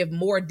would just give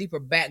more deeper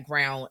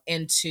background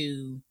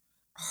into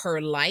her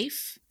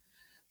life,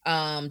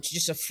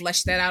 to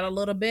flesh that out a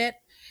little bit.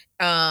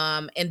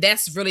 And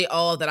that's really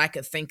all that I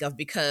could think of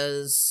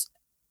because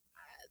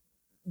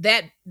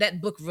that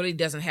book really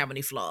doesn't have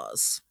any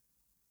flaws.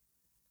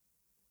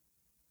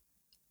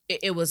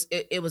 It was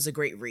a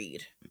great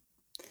read.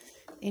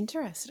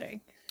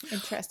 Interesting.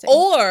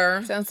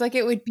 Or sounds like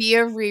it would be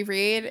a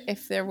reread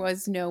if there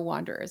was no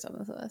Wanderers on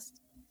this list.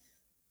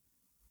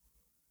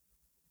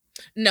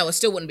 No, it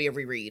still wouldn't be a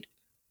reread.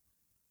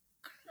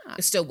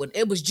 It still wouldn't.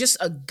 It was just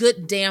a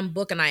good damn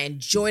book, and I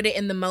enjoyed it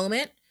in the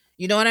moment.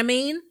 You know what I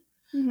mean?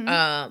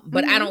 Mm-hmm.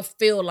 But I don't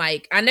feel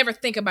like I never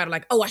think about it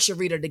like, oh, I should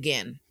read it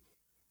again.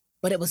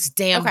 But it was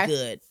damn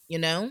good. You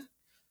know?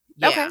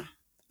 Yeah.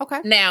 Okay.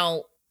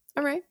 Now,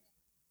 all right.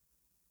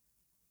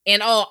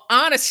 In all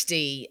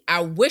honesty,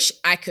 I wish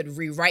I could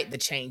rewrite The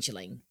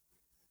Changeling,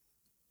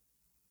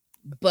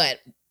 but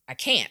I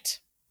can't.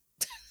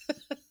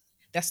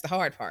 That's the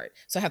hard part.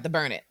 So I have to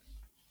burn it.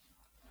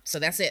 So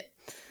that's it.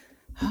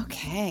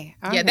 Okay.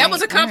 Yeah, that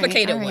was a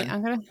complicated All right.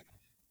 one.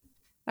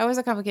 That was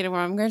a complicated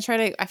one. I'm gonna try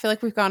to. I feel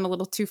like we've gone a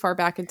little too far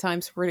back in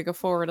time, so we're gonna go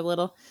forward a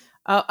little.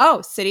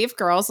 Oh, City of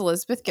Girls,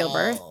 Elizabeth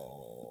Gilbert.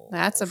 Oh,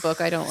 That's a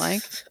book I don't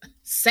like.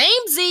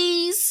 same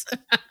Z's.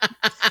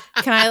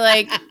 Can I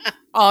like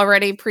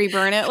already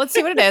pre-burn it? Let's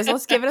see what it is.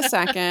 Let's give it a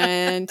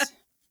second.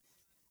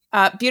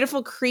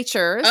 Beautiful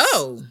Creatures.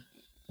 Oh,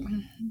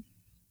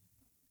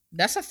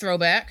 that's a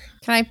throwback.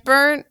 Can I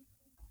burn?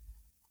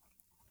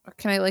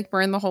 Can I like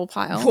burn the whole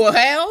pile?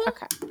 Well,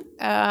 Okay.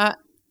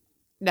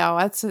 No,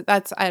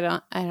 that's I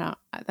don't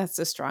that's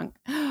so strong.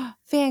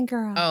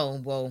 Fangirl.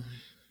 oh well,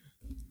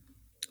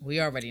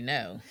 we already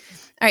know.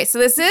 All right, so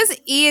this is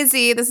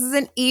easy. This is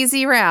an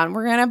easy round.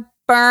 We're gonna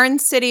burn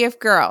City of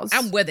Girls.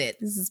 I'm with it.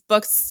 This is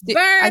books.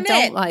 Burn I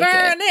don't like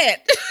burn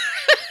it.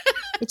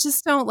 I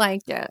just don't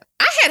like it.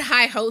 I had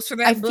high hopes for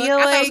that book. Feel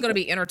I thought it was like going to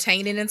be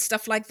entertaining and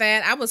stuff like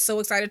that. I was so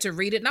excited to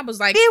read it, and I was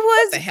like, it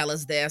was "What the hell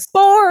is this?"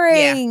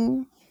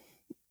 boring.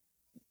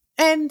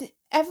 And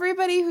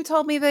everybody who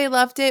told me they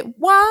loved it,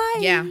 why?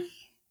 Yeah.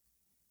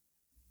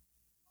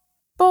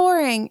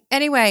 Boring.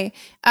 Anyway,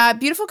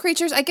 Beautiful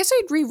Creatures. I guess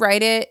I'd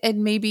rewrite it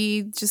and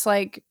maybe just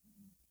like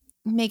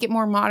make it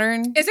more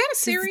modern. Is that a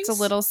series? It's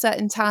a little set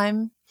in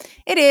time.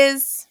 It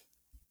is.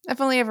 I've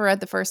only ever read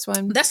the first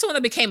one. That's the one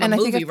that became a and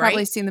movie, I think I've right?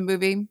 probably seen the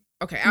movie.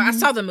 Okay, I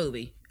saw the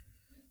movie.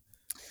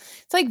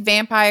 It's like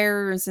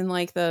vampires in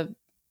like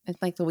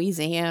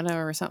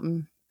Louisiana or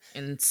something.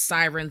 And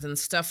sirens and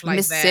stuff like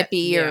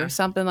Mississippi that. or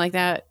something like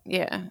that.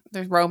 Yeah.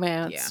 There's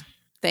romance. Yeah.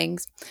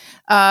 Things.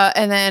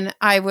 And then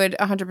I would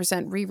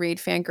 100% reread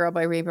Fangirl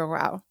by Rainbow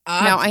Rowell.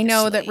 Now, I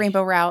know that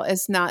Rainbow Rowell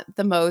is not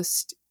the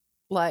most,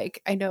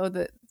 like, I know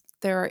that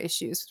there are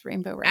issues with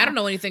Rainbow Rowell. I don't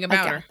know anything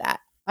about her.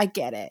 I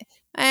get it.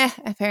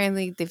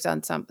 Apparently they've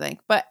done something.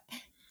 But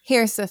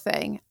here's the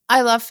thing. I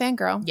love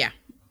Fangirl. Yeah.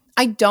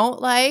 I don't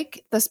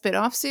like the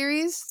spin-off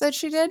series that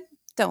she did.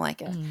 Don't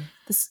like it.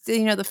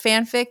 The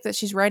fanfic that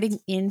she's writing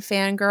in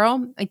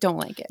Fangirl, I don't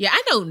like it. Yeah,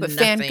 I know but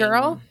nothing.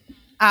 Fangirl,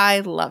 I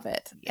love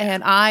it. Yeah.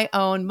 And I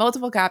own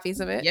multiple copies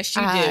of it. Yes,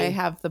 you do. I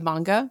have the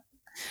manga.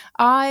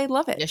 I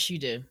love it. Yes, you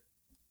do.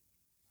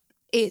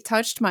 It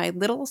touched my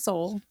little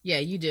soul. Yeah,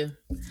 you do.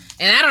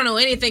 And I don't know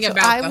anything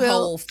about the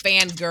whole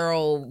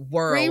Fangirl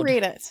world.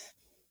 Reread it.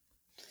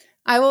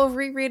 I will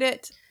reread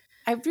it.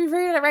 I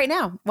reread it right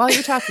now. While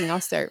you're talking,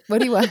 I'll start. What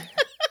do you want?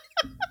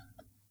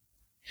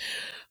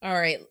 All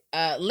right.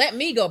 Let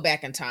me go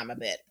back in time a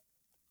bit.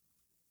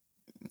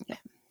 Yeah.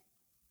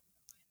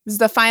 This is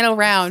the final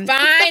round.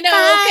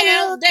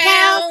 Final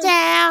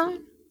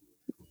countdown.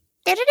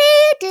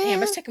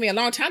 Damn, it's taking me a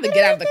long time to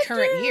get out of the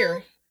current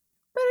year.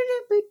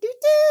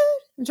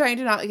 I'm trying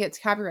to not get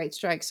copyright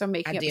strikes, so I'm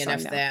making up the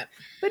song now. that.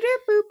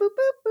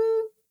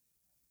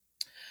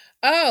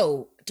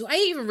 Oh, do I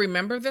even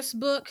remember this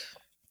book?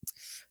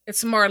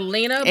 It's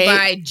Marlena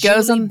by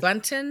Julie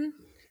Bunton.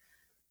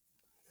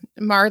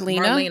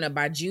 Marlena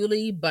by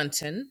Julie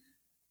Bunton.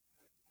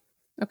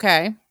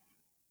 Okay.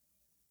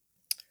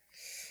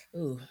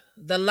 Ooh.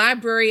 The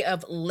Library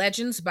of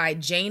Legends by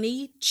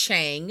Janie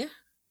Chang.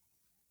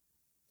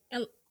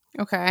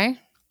 Okay.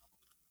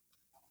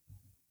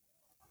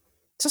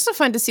 It's also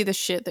fun to see the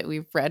shit that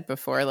we've read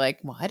before. Like,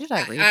 why did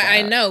I read that?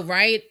 I know,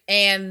 right?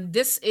 And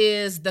this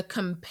is The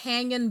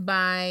Companion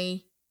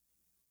by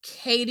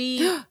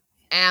Katie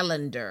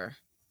Allender.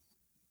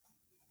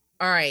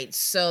 All right,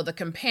 so The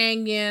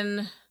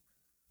Companion,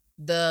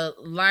 the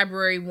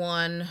library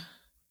one,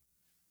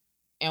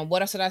 and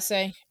what else did I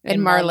say?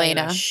 And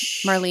Marlena.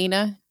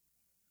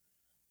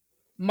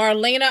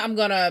 Marlena, I'm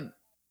gonna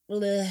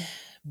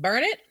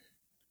burn it.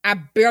 I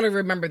barely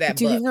remember that book.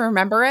 Do you even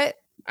remember it?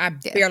 I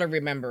barely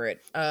remember it.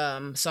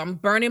 So I'm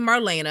burning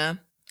Marlena.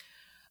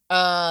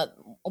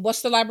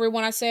 What's the library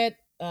one I said?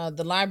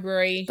 The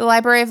Library of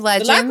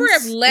Legends. The Library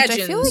of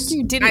Legends. I feel like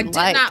you didn't. I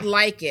did not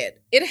like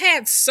it. It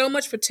had so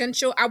much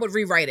potential. I would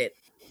rewrite it.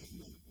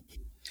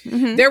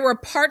 Mm-hmm. There were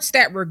parts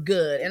that were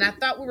good, and I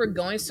thought we were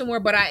going somewhere,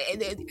 but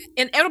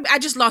I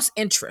just lost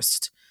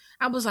interest.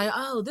 I was like,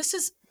 oh, this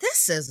is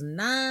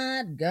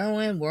not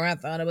going where I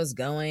thought it was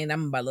going.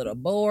 I'm a little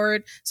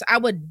bored. So I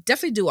would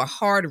definitely do a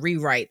hard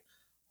rewrite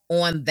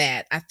on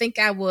that. I think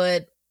I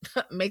would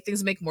make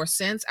things make more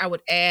sense. I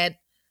would add,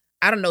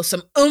 I don't know,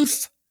 some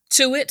oomph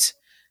to it,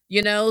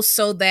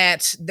 so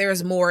that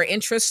there's more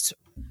interest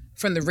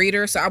from the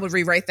reader. So I would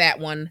rewrite that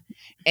one.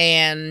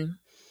 And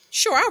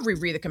sure, I'll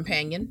reread The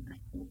Companion.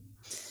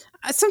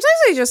 Sometimes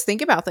I just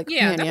think about The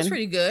Companion. Yeah, that was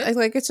pretty good.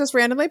 It just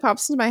randomly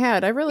pops into my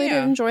head. I really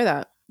did enjoy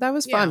that. That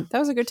was fun. That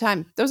was a good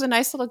time. That was a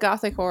nice little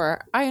gothic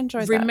horror. I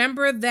enjoyed that.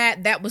 Remember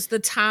that was the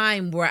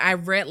time where I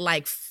read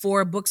like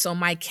 4 books on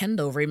my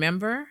Kindle,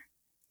 remember?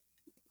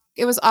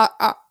 It was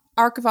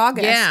Arc of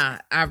August. Yeah,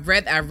 I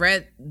read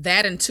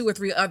that and 2 or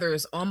 3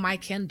 others on my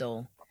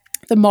Kindle.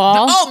 The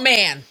Mall. Oh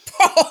man.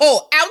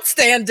 Oh,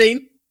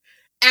 outstanding.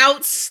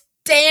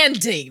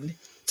 Outstanding.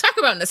 Talk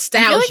about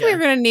nostalgia. I feel like we're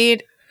going to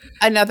need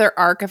another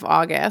Arc of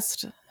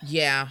August.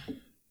 Yeah.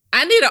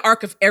 I need an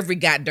arc of every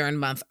goddamn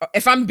month,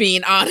 if I'm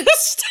being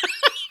honest.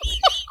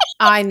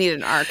 I need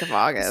an arc of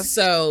August.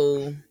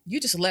 So you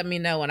just let me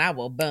know and I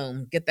will,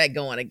 boom, get that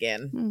going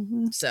again.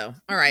 Mm-hmm. So,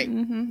 all right.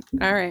 Mm-hmm.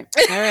 All right.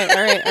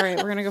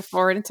 We're going to go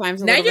forward in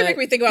times a Now little you bit. make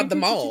me think about the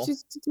mall.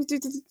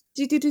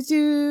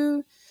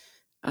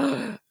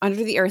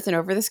 Under the earth and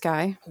over the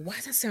sky. Why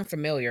does that sound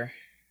familiar?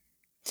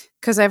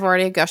 Because I've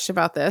already gushed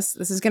about this.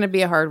 This is going to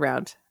be a hard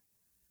round.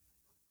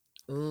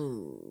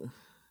 Ooh.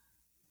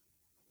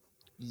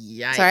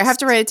 Yikes. Sorry, I have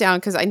to write it down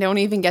because I don't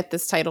even get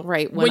this title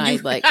right when I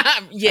like.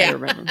 Yeah. I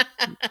remember.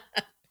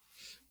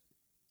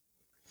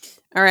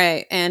 All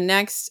right, and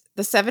next,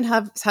 The Seven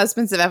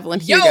Husbands of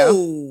Evelyn Hugo.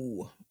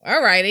 Yo!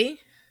 All righty.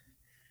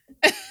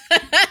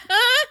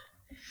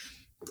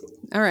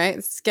 All right,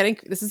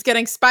 this is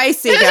getting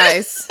spicy,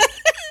 guys.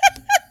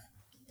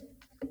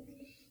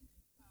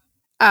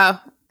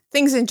 Oh,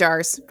 Things in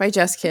Jars by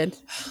Just Kid.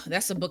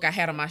 That's a book I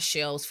had on my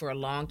shelves for a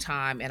long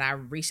time, and I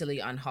recently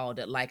unhauled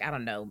it, like, I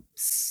don't know,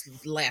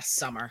 last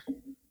summer.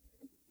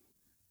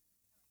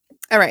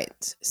 All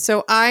right,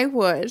 so I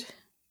would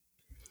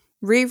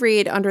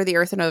reread Under the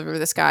Earth and Over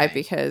the Sky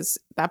because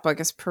that book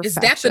is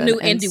perfection. Is that the new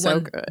indie so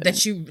one good.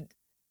 that you...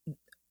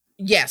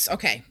 Yes,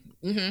 okay.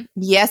 Mm-hmm.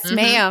 Yes,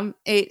 ma'am.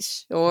 It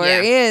sure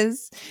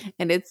is,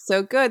 and it's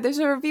so good. There's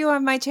a review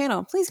on my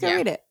channel. Please go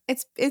read it.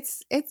 It's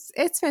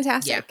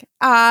fantastic.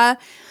 Yeah.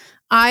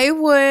 I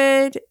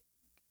would,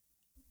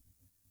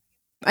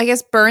 I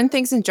guess, burn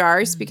Things in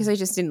Jars because I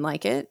just didn't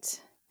like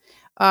it.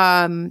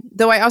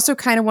 Though I also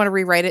kind of want to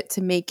rewrite it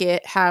to make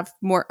it have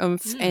more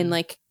oomph and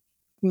like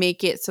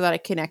make it so that I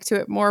connect to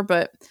it more.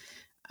 But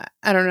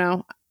I don't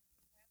know.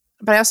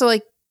 But I also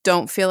like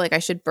don't feel like I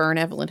should burn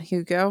Evelyn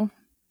Hugo.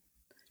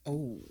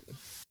 Oh.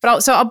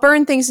 But I'll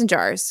burn Things in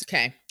Jars.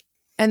 Okay.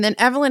 And then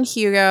Evelyn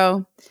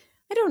Hugo,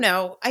 I don't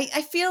know.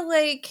 I feel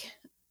like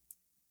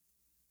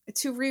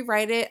to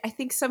rewrite it, I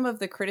think some of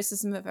the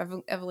criticism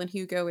of Evelyn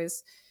Hugo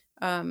is,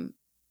 I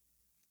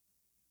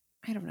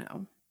don't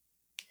know.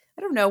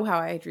 I don't know how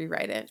I'd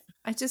rewrite it.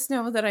 I just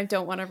know that I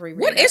don't want to rewrite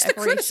it. What is the I've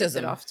already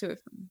criticism? shipped it off to it.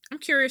 I'm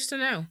curious to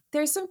know.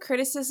 There's some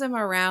criticism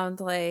around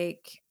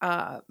like,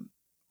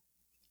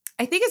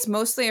 I think it's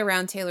mostly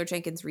around Taylor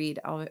Jenkins Reid,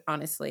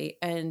 honestly,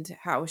 and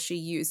how she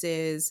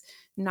uses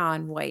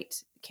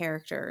non-white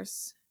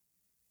characters.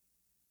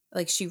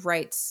 Like she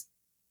writes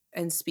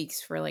and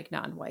speaks for like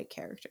non-white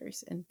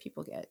characters, and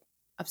people get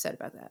upset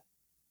about that.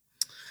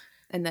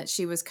 And that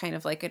she was kind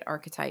of like an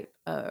archetype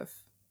of.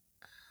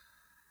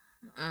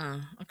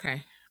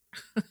 Okay.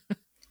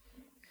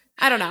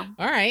 I don't know.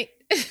 All right.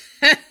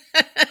 I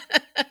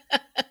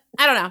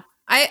don't know.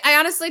 I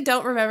honestly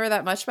don't remember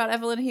that much about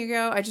Evelyn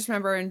Hugo. I just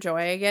remember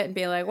enjoying it and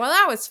being like, well,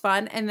 that was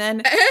fun. And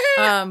then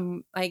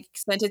I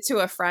sent it to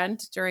a friend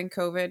during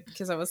COVID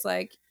because I was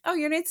like, oh,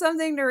 you need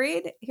something to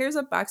read? Here's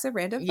a box of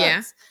random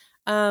books.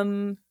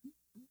 So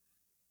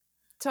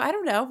I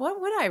don't know.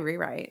 What would I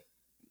rewrite?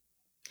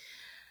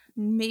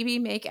 Maybe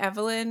make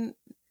Evelyn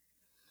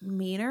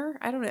meaner?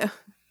 I don't know.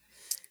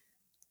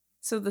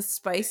 So the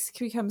spice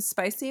becomes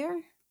spicier?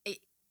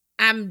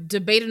 I'm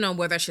debating on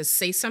whether I should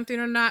say something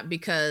or not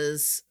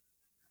because...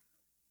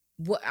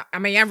 I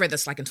mean, I read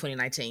this like in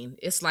 2019.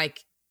 It's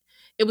like,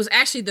 it was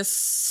actually the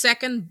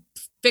second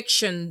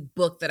fiction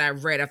book that I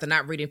read after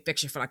not reading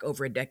fiction for like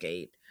over a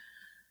decade.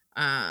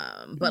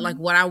 But like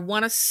what I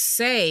want to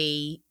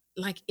say,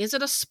 like, is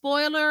it a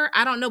spoiler?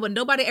 I don't know, but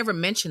nobody ever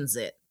mentions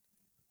it.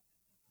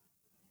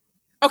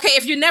 Okay,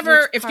 if you've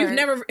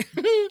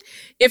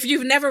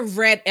never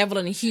read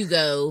Evelyn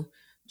Hugo,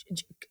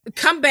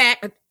 come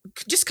back.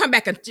 Just come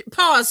back and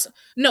pause.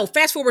 No,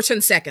 fast forward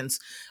 10 seconds.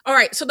 All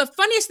right. So the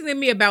funniest thing to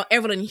me about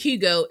Evelyn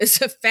Hugo is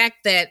the fact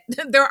that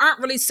there aren't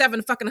really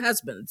 7 fucking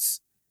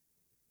husbands.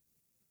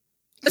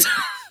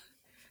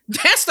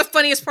 That's the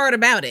funniest part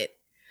about it.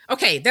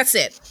 Okay, that's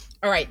it.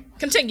 All right,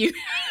 continue.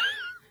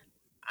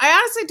 I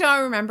honestly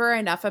don't remember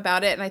enough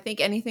about it. And I think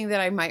anything that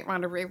I might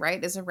want to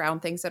rewrite is around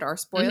things that are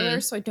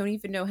spoilers. So I don't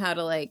even know how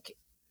to like,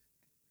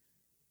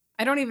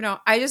 I don't even know.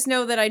 I just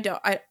know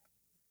that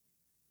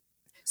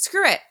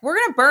screw it. We're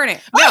going to burn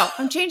it. No,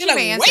 I'm changing my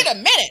answer. Wait a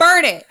minute.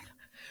 Burn it.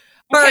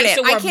 Burn it.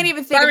 So I can't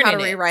even think of how to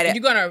rewrite it.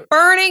 You're gonna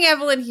burning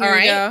Evelyn Hugo.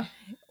 Right.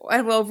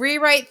 And we'll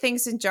rewrite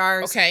Things in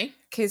Jars. Okay.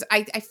 Because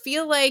I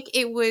feel like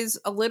it was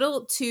a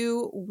little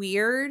too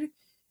weird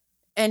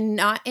and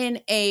not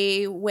in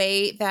a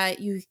way that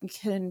you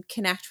can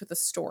connect with the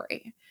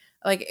story.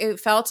 Like it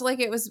felt like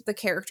it was the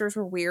characters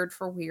were weird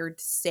for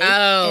weird's sake.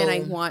 And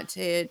I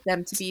wanted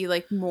them to be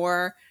like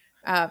more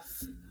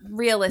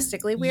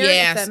realistically weird.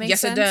 Yes, if that makes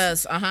sense. It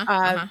does.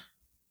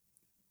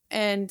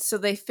 And so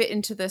they fit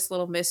into this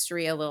little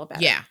mystery a little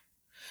better. Yeah.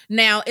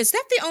 Now, is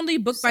that the only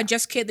book by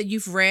Just Kid that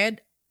you've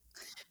read?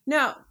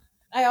 No.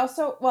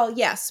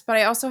 Yes, but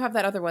I also have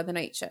that other one, The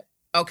Night Ship.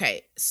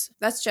 Okay.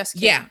 That's Just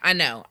Kid. Yeah, I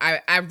know.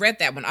 I read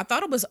that one. I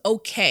thought it was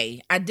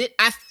okay. I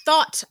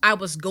thought I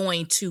was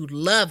going to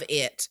love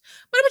it,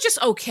 but it was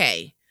just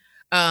okay.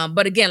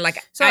 But again,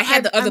 like so I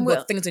had the other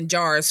book, Things in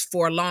Jars,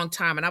 for a long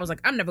time, and I was like,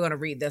 I'm never going to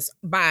read this.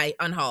 Bye,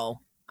 unhaul.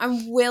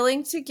 I'm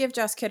willing to give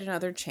Just Kid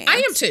another chance.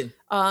 I am too.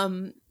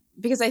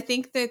 Because I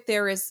think that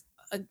there is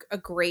a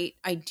great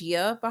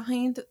idea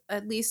behind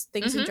at least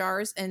Things in Mm-hmm.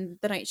 Jars, and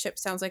The Night Ship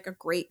sounds like a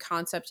great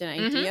concept and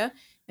Mm-hmm. idea.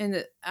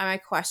 And my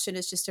question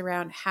is just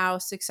around how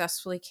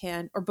successfully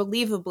or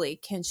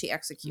believably can she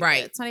execute it?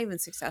 Right. It's not even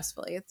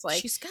successfully. It's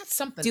like, She's got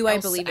something do I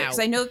else believe it? Because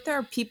out. I know that there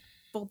are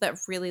people that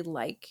really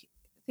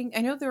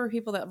I know there were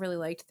people that really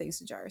liked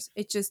Things in Jars.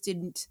 It just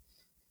didn't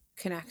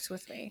connect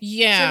with me. So here we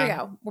Yeah.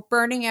 go. We're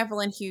burning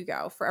Evelyn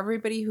Hugo. For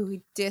everybody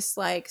who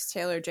dislikes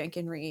Taylor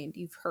Jenkins Reid,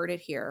 you've heard it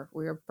here.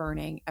 We're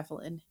burning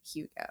Evelyn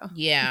Hugo.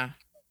 Yeah.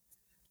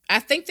 I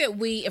think that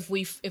if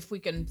we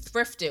can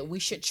thrift it, we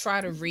should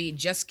try to read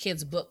Just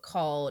Kid's book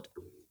called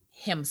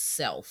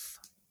Himself.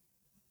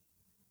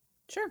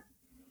 Sure.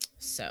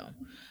 So,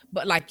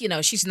 but like,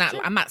 she's not,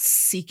 Sure. I'm not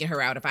seeking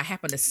her out. If I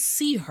happen to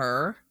see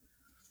her,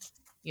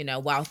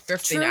 while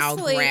thrifting, I'll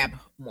Truthfully- grab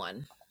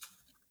one.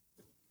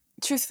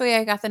 Truthfully,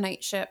 I got The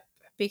Night Ship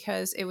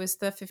because it was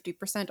the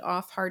 50%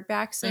 off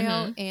hardback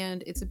sale, Mhm.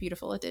 and it's a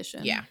beautiful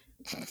edition. Yeah.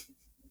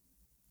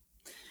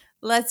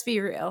 Let's be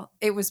real.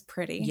 It was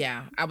pretty.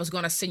 Yeah. I was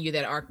going to send you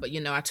that arc, but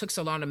I took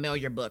so long to mail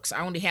your books.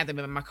 I only had them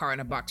in my car in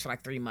a box for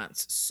like 3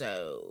 months.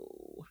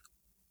 So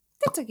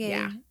That's okay.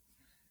 Yeah.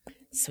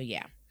 So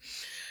yeah.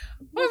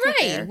 We'll All get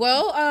right. there.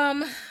 Well,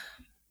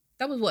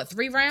 that was what,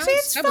 3 rounds? See,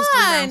 it's that was 3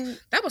 rounds. fun.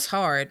 That was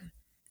hard.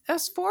 That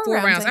was 4 4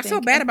 rounds. I feel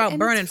think. bad about And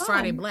burning it's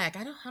Friday fun. Black.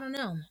 I don't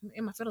know. I'm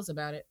in my fiddles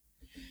about it.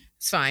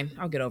 It's fine.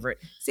 I'll get over it.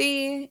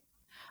 See,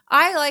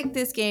 I like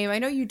this game. I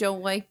know you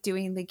don't like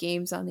doing the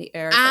games on the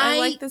air, but I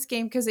like this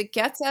game because it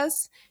gets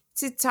us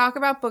to talk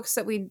about books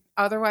that we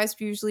otherwise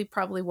usually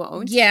probably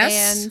won't.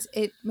 Yes. And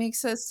it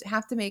makes us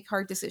have to make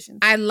hard decisions.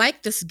 I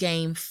like this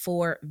game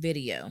for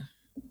video.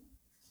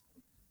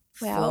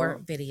 Well, for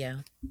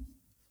video.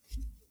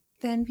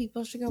 Then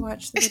people should go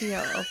watch the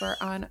video over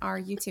on our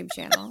YouTube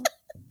channel,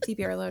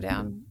 TBR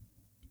Lowdown.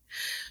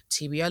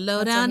 TBR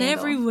Lowdown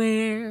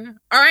everywhere.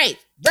 All right.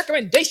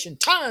 Recommendation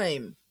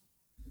time.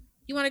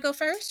 You want to go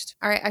first?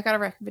 All right. I got a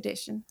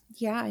recommendation.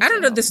 Yeah. I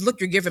don't know this look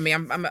you're giving me.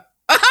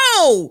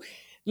 Oh,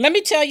 let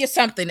me tell you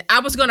something. I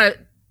was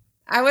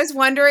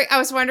wondering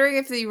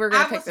if you were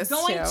going to pick this too.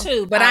 I was going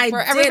to, but I for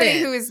didn't.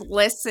 Everybody who is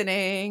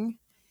listening,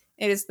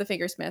 it is The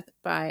Fingersmith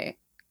by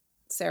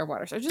Sarah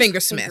Waters. Or just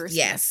Fingersmith,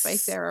 yes. By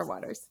Sarah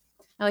Waters.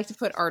 I like to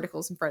put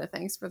articles in front of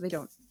things where they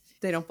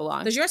don't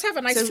belong. Does yours have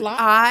a nice flop?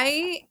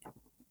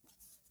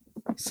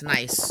 It's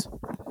nice.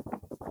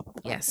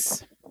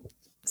 Yes.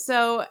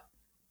 So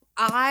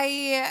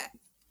I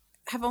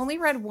have only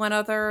read one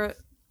other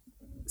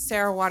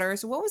Sarah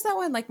Waters. What was that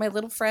one? Like My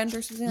Little Friend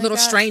or something Little like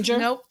that? Stranger?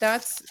 Nope,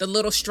 that's The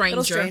Little Stranger.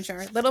 Little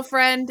Stranger. Little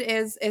Friend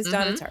is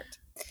Donna Tartt.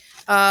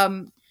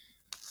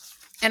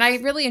 And I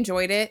really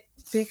enjoyed it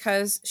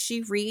because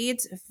she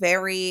reads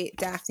very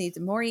Daphne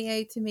du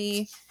Maurier to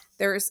me.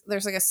 There's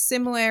like a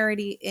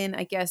similarity in,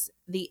 I guess,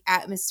 the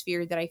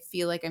atmosphere that I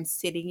feel like I'm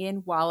sitting in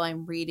while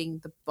I'm reading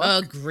the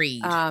book.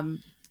 Agreed.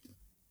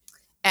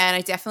 And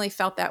I definitely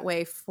felt that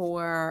way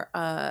for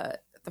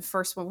the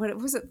first one. What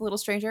was it, Little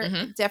Stranger?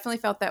 Mm-hmm. Definitely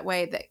felt that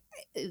way. That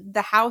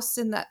the house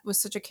in that was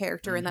such a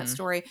character in that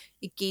story.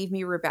 It gave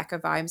me Rebecca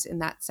vibes in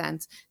that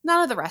sense.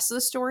 None of the rest of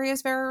the story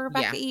is very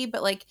Rebecca-y,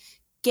 but like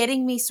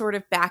getting me sort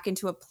of back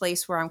into a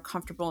place where I'm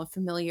comfortable and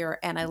familiar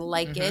and I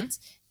like it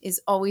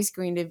is always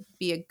going to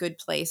be a good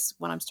place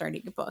when I'm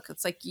starting a book.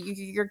 It's like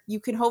you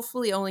can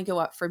hopefully only go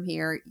up from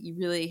here. You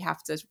really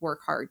have to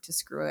work hard to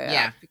screw it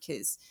up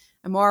because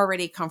I'm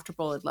already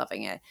comfortable and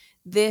loving it.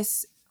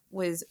 This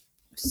was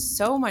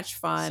so much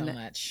fun. So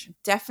much.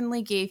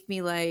 Definitely gave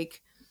me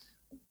like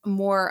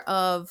more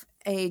of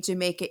a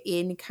Jamaica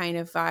Inn kind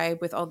of vibe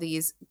with all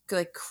these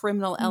like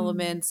criminal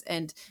elements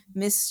and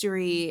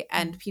mystery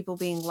and people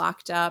being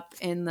locked up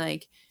and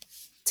like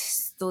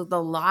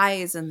the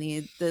lies and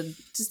the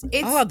just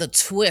it's the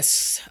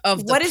twists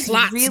of the what is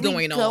plots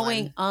really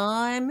going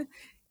on.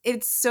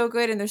 It's so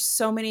good and there's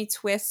so many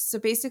twists. So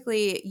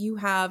basically you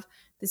have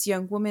this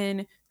young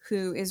woman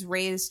who is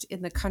raised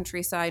in the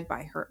countryside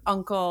by her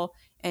uncle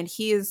and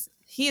he is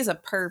a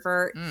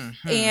pervert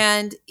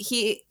and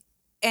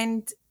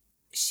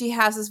she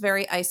has this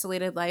very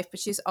isolated life, but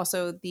she's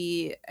also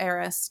the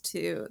heiress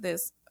to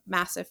this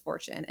massive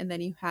fortune. And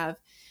then you have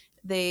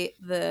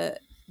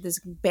this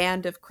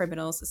band of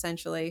criminals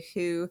essentially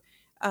who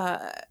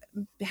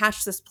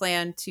hatch this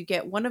plan to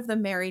get one of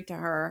them married to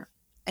her,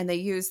 and they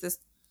use this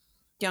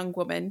young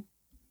woman,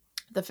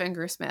 the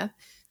Fingersmith,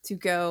 to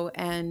go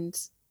and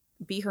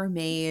be her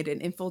maid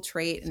and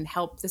infiltrate and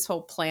help this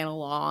whole plan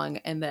along,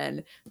 and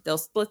then they'll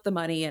split the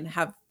money and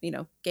have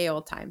gay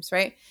old times,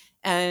 right?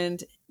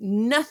 And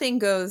nothing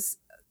goes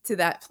to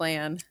that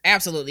plan.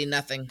 Absolutely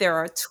nothing. There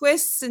are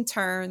twists and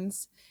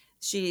turns.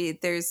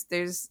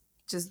 There's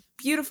just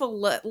beautiful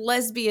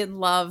lesbian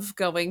love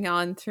going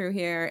on through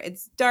here.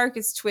 It's dark,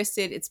 it's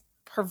twisted, it's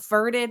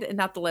perverted, and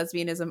not the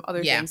lesbianism,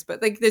 other things,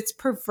 but like it's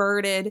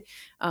perverted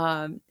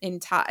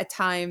at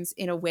times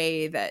in a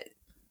way that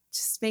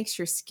just makes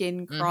your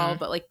skin crawl,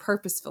 but like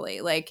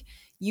purposefully, like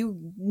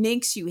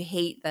makes you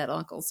hate that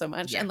uncle so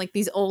much. And like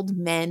these old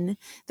men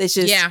that's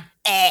just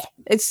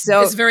it's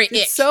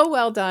so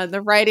well done.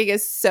 The writing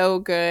is so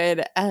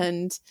good,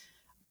 and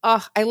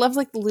I love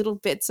like the little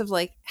bits of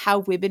like how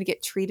women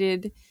get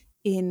treated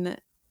in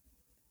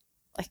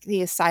like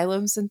the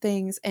asylums and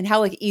things, and how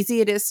like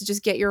easy it is to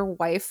just get your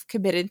wife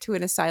committed to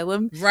an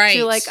asylum. So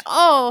you're like, Right.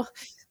 oh,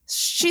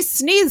 she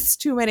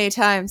sneezed too many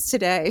times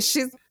today,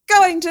 she's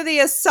going to the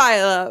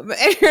asylum.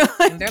 And you're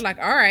And they're like,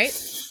 like, all right,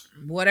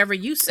 whatever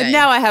you but say.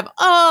 now I have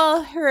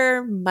all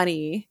her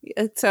money.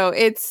 So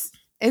it's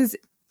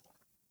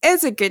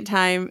a good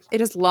time.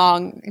 It is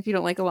long if you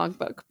don't like a long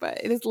book,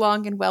 but it is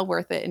long and well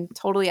worth it, and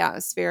totally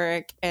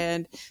atmospheric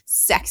and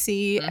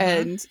sexy. Mm-hmm.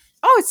 And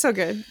oh, it's so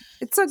good.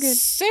 It's so good.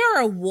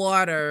 Sarah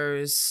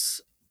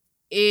Waters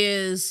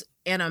is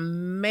an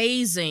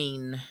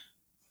amazing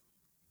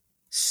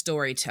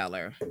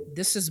storyteller.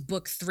 This is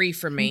book 3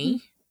 for Mm-hmm.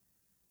 me.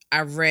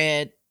 I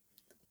read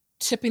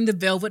Tipping the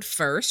Velvet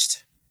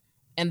first,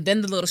 and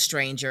then The Little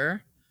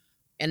Stranger,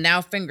 and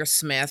now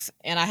Fingersmith.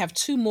 And I have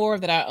 2 more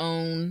that I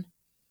own,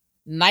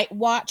 Night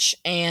Watch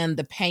and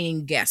The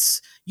Paying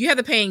Guests. You have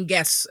The Paying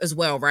Guests as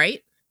well,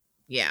 right?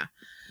 Yeah.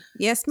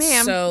 Yes,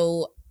 ma'am.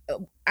 So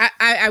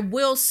I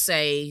will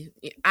say,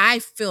 I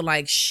feel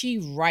like she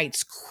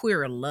writes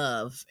queer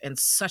love in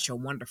such a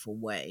wonderful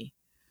way.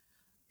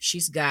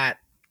 She's got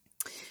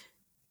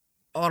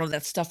all of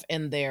that stuff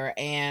in there,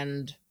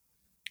 and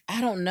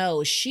I don't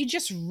know, she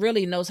just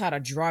really knows how to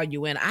draw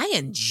you in. I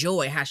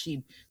enjoy how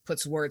she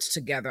puts words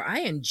together.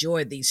 I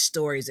enjoy these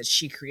stories that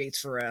she creates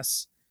for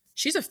us.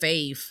 She's a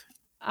fave.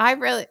 I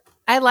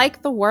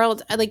like the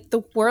world. I like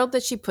the world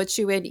that she puts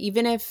you in,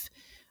 even if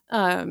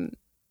um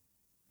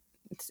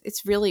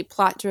it's really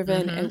plot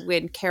driven Mm-hmm. and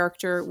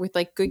with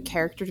like good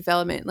character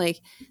development.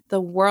 Like the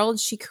world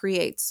she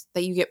creates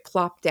that you get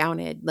plopped down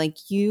in,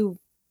 like you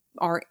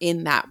are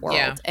in that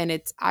Yeah. world,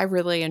 and I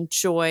really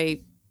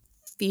enjoy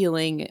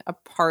feeling a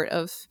part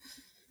of,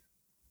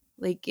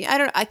 like, I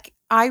don't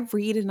I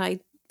read, and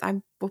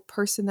I'm a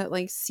person that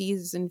like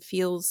sees and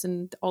feels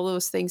and all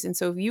those things, and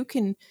so if you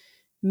can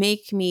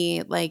make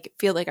me like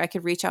feel like I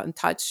could reach out and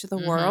touch the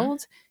Mm-hmm.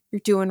 world,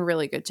 you're doing a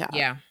really good job.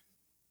 Yeah.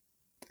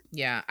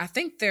 Yeah.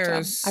 So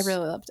I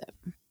really loved it.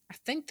 I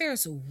think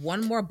there's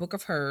one more book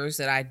of hers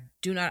that I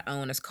do not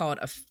own. It's called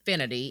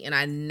Affinity, and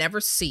I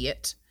never see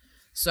it.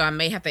 So I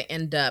may have to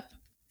end up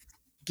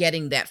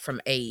getting that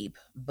from Abe.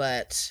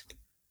 But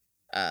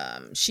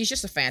she's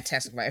just a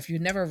fantastic writer. If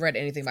you've never read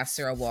anything by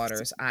Sarah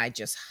Waters, I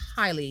just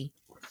highly,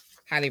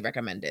 highly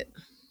recommend it.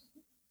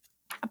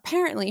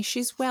 Apparently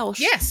she's Welsh.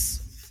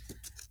 Yes.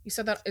 You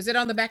said that. Is it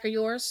on the back of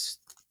yours?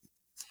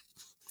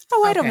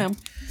 Oh, I don't Okay. know.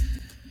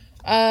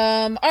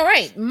 All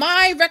right.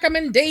 My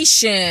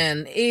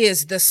recommendation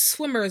is The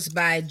Swimmers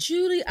by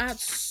Julie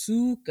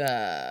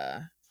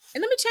Atsuka.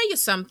 And let me tell you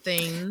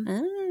something.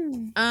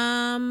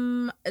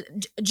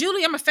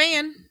 Julie, I'm a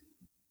fan.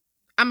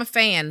 I'm a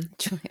fan.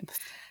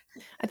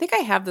 I think I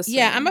have this.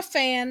 Yeah, I'm a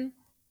fan.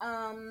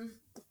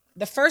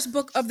 The first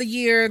book of the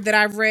year that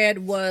I read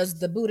was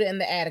The Buddha in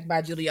the Attic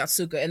by Julie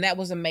Atsuka, and that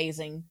was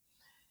amazing.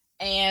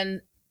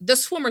 And The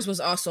Swimmers was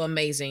also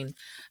amazing.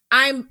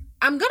 I'm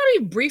gonna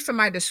be brief in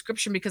my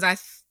description because I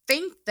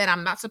think that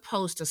I'm not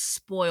supposed to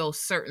spoil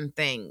certain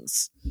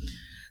things.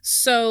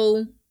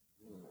 So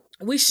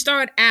we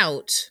start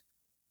out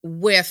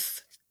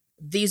with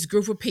these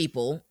group of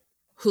people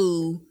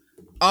who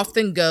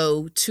often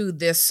go to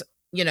this,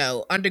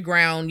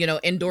 underground,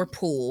 indoor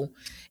pool,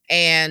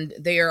 and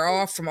they are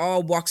all from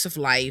all walks of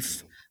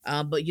life.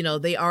 But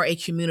they are a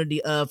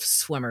community of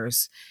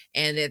swimmers,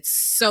 and it's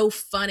so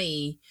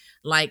funny,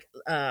 like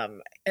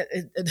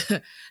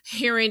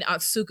hearing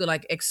Atsuka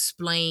like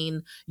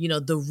explain,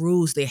 the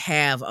rules they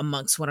have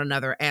amongst one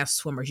another as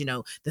swimmers.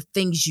 The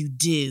things you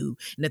do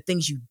and the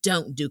things you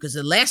don't do, because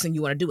the last thing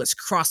you want to do is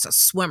cross a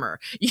swimmer.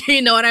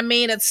 You know what I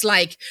mean? It's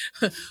like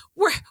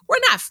we're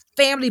not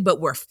family, but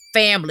we're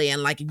family,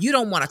 and like you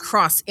don't want to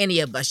cross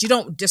any of us. You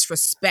don't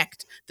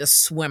disrespect the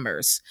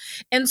swimmers.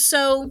 And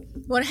so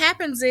what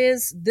happens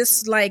is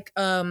this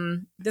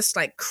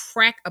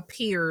crack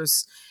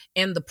appears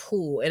in the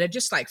pool, and it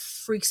just like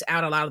freaks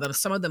out a lot of them.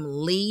 Some of them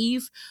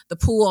leave the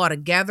pool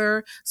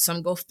altogether,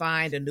 some go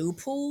find a new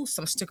pool,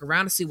 some stick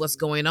around to see what's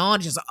going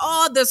on. Just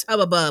all this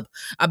hubbub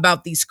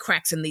about these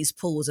cracks in these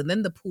pools, and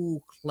then the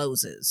pool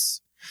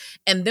closes.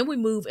 And then we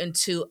move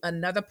into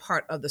another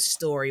part of the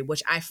story,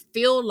 which I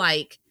feel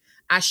like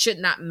I should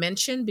not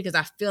mention because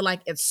I feel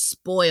like it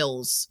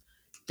spoils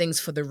things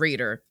for the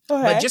reader.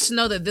 Okay. But just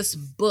know that this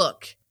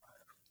book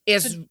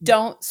is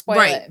don't spoil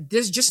it.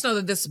 Just know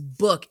that this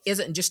book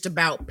isn't just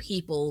about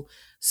people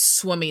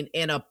swimming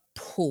in a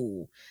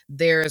pool.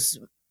 There's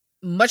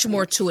much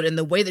more to it, and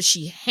the way that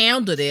she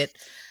handled it,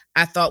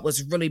 I thought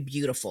was really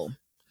beautiful.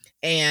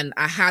 And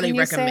I highly when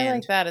you recommend. say it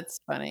like that,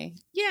 it's funny.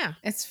 Yeah,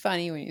 it's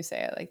funny when you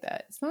say it like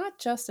that. It's not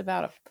just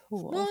about a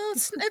pool. Well,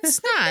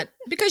 it's not,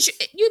 because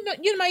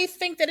you might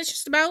think that it's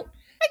just about,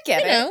 I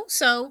get it.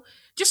 So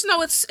just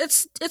know it's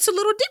a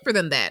little deeper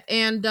than that,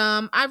 and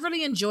I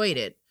really enjoyed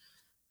it.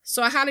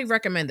 So I highly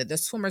recommend it. The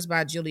Swimmers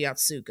by Julie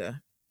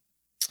Atsuka.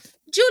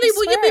 Julie,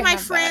 will you be my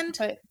friend?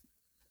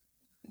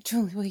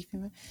 Julie, will you be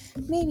my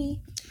maybe?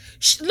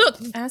 Look,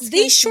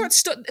 these short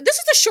stories. This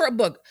is a short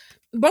book.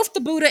 Both the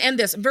Buddha and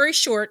this, very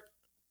short,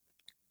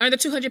 under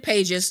 200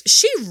 pages.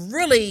 She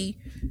really,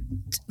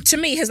 to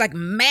me, has like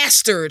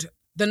mastered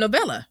the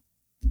novella.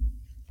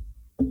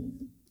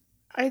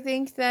 I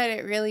think that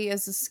it really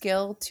is a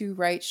skill to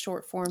write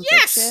short form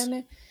Yes.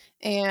 fiction,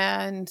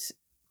 and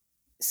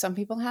some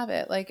people have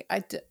it. Like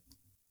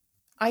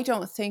I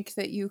don't think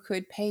that you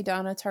could pay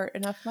Donna Tartt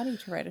enough money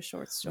to write a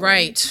short story.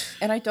 Right.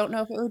 And I don't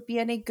know if it would be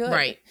any good.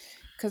 Right.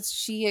 Because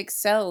she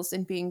excels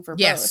in being verbose.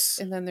 Yes.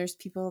 And then there's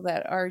people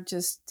that are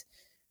just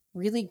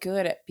really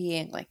good at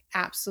being like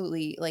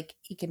absolutely like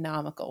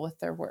economical with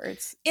their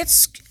words.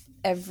 It's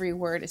every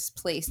word is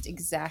placed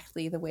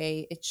exactly the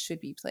way it should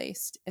be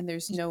placed. And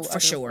there's no for other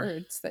sure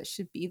words that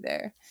should be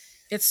there.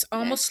 It's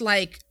almost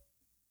like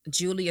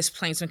Julie is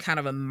playing some kind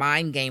of a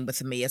mind game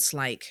with me. It's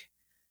like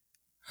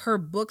her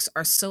books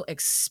are so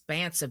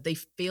expansive. They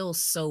feel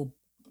so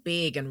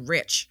big and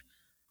rich,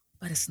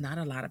 but it's not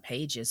a lot of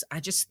pages. I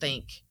just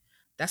think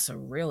that's a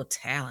real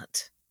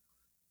talent,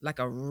 like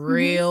a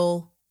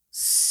real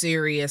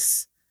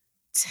serious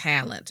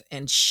talent.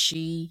 And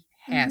she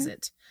has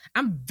it.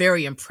 I'm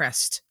very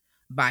impressed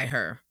by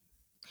her.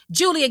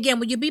 Julie, again,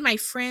 will you be my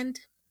friend?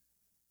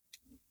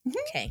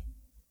 Okay.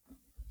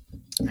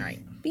 All right.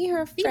 Be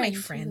her friend. Be my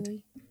friend.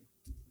 Julie.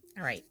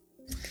 All right.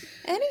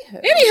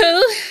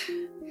 Anywho,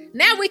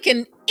 now we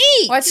can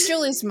eat. Watch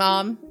Julie's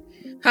mom.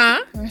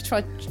 Huh?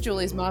 Watch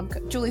Julie's mom.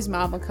 Julie's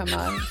mom will come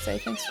on and say,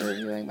 thanks for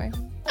reviewing my...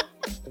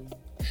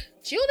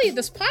 Julie,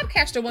 this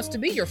podcaster wants to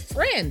be your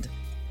friend.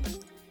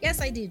 Yes,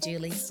 I do,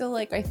 Julie. Still,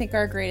 like, I think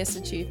our greatest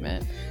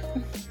achievement.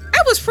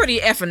 That was pretty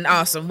effing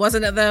awesome,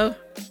 wasn't it, though?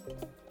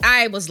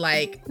 I was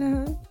like,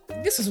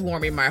 this is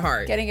warming my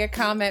heart. Getting a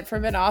comment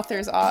from an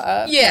author's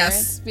yes,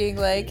 parents being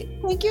like,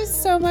 thank you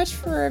so much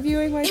for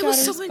reviewing my daughter's book. It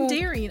was so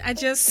endearing.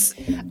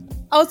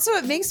 Also,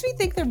 it makes me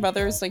think their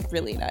mother is, like,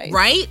 really nice.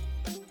 Right?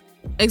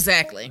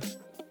 Exactly.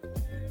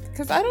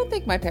 Because I don't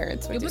think my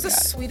parents would do that. It was the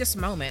sweetest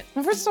moment.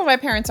 Well, first of all, my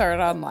parents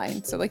aren't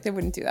online, so, like, they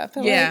wouldn't do that.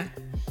 But yeah.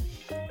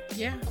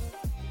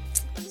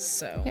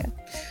 So. Yeah.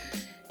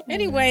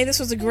 Anyway, this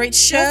was a great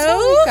show.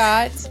 That's what we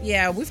got.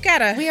 Yeah,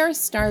 we are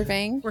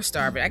starving. We're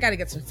starving. I gotta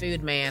get some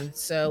food, man.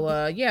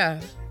 So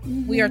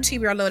we are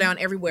TBR Lowdown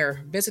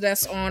everywhere. Visit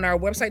us on our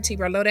website,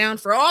 TBR Lowdown,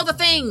 for all the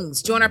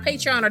things. Join our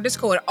Patreon, our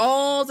Discord.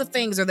 All the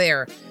things are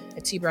there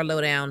at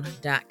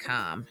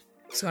tbrlowdown.com.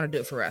 It's gonna do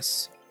it for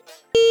us.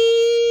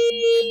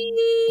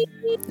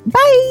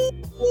 Bye.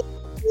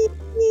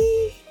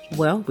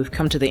 Well, we've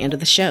come to the end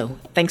of the show.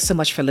 Thanks so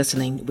much for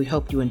listening. We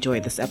hope you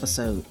enjoyed this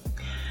episode.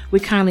 We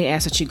kindly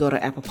ask that you go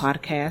to Apple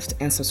Podcast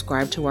and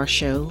subscribe to our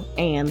show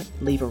and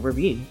leave a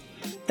review.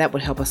 That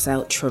would help us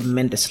out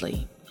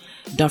tremendously.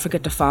 Don't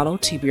forget to follow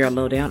TBR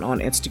Lowdown on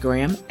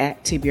Instagram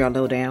at TBR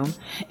Lowdown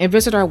and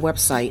visit our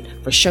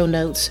website for show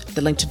notes,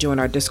 the link to join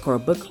our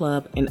Discord book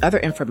club, and other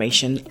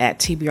information at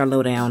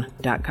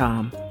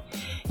tbrlowdown.com.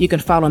 You can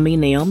follow me,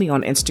 Naomi,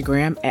 on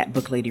Instagram at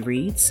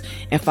BookLadyReads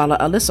and follow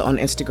Alyssa on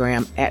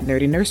Instagram at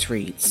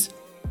NerdyNurseReads.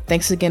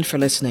 Thanks again for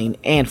listening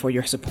and for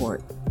your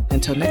support.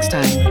 Until next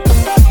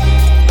time.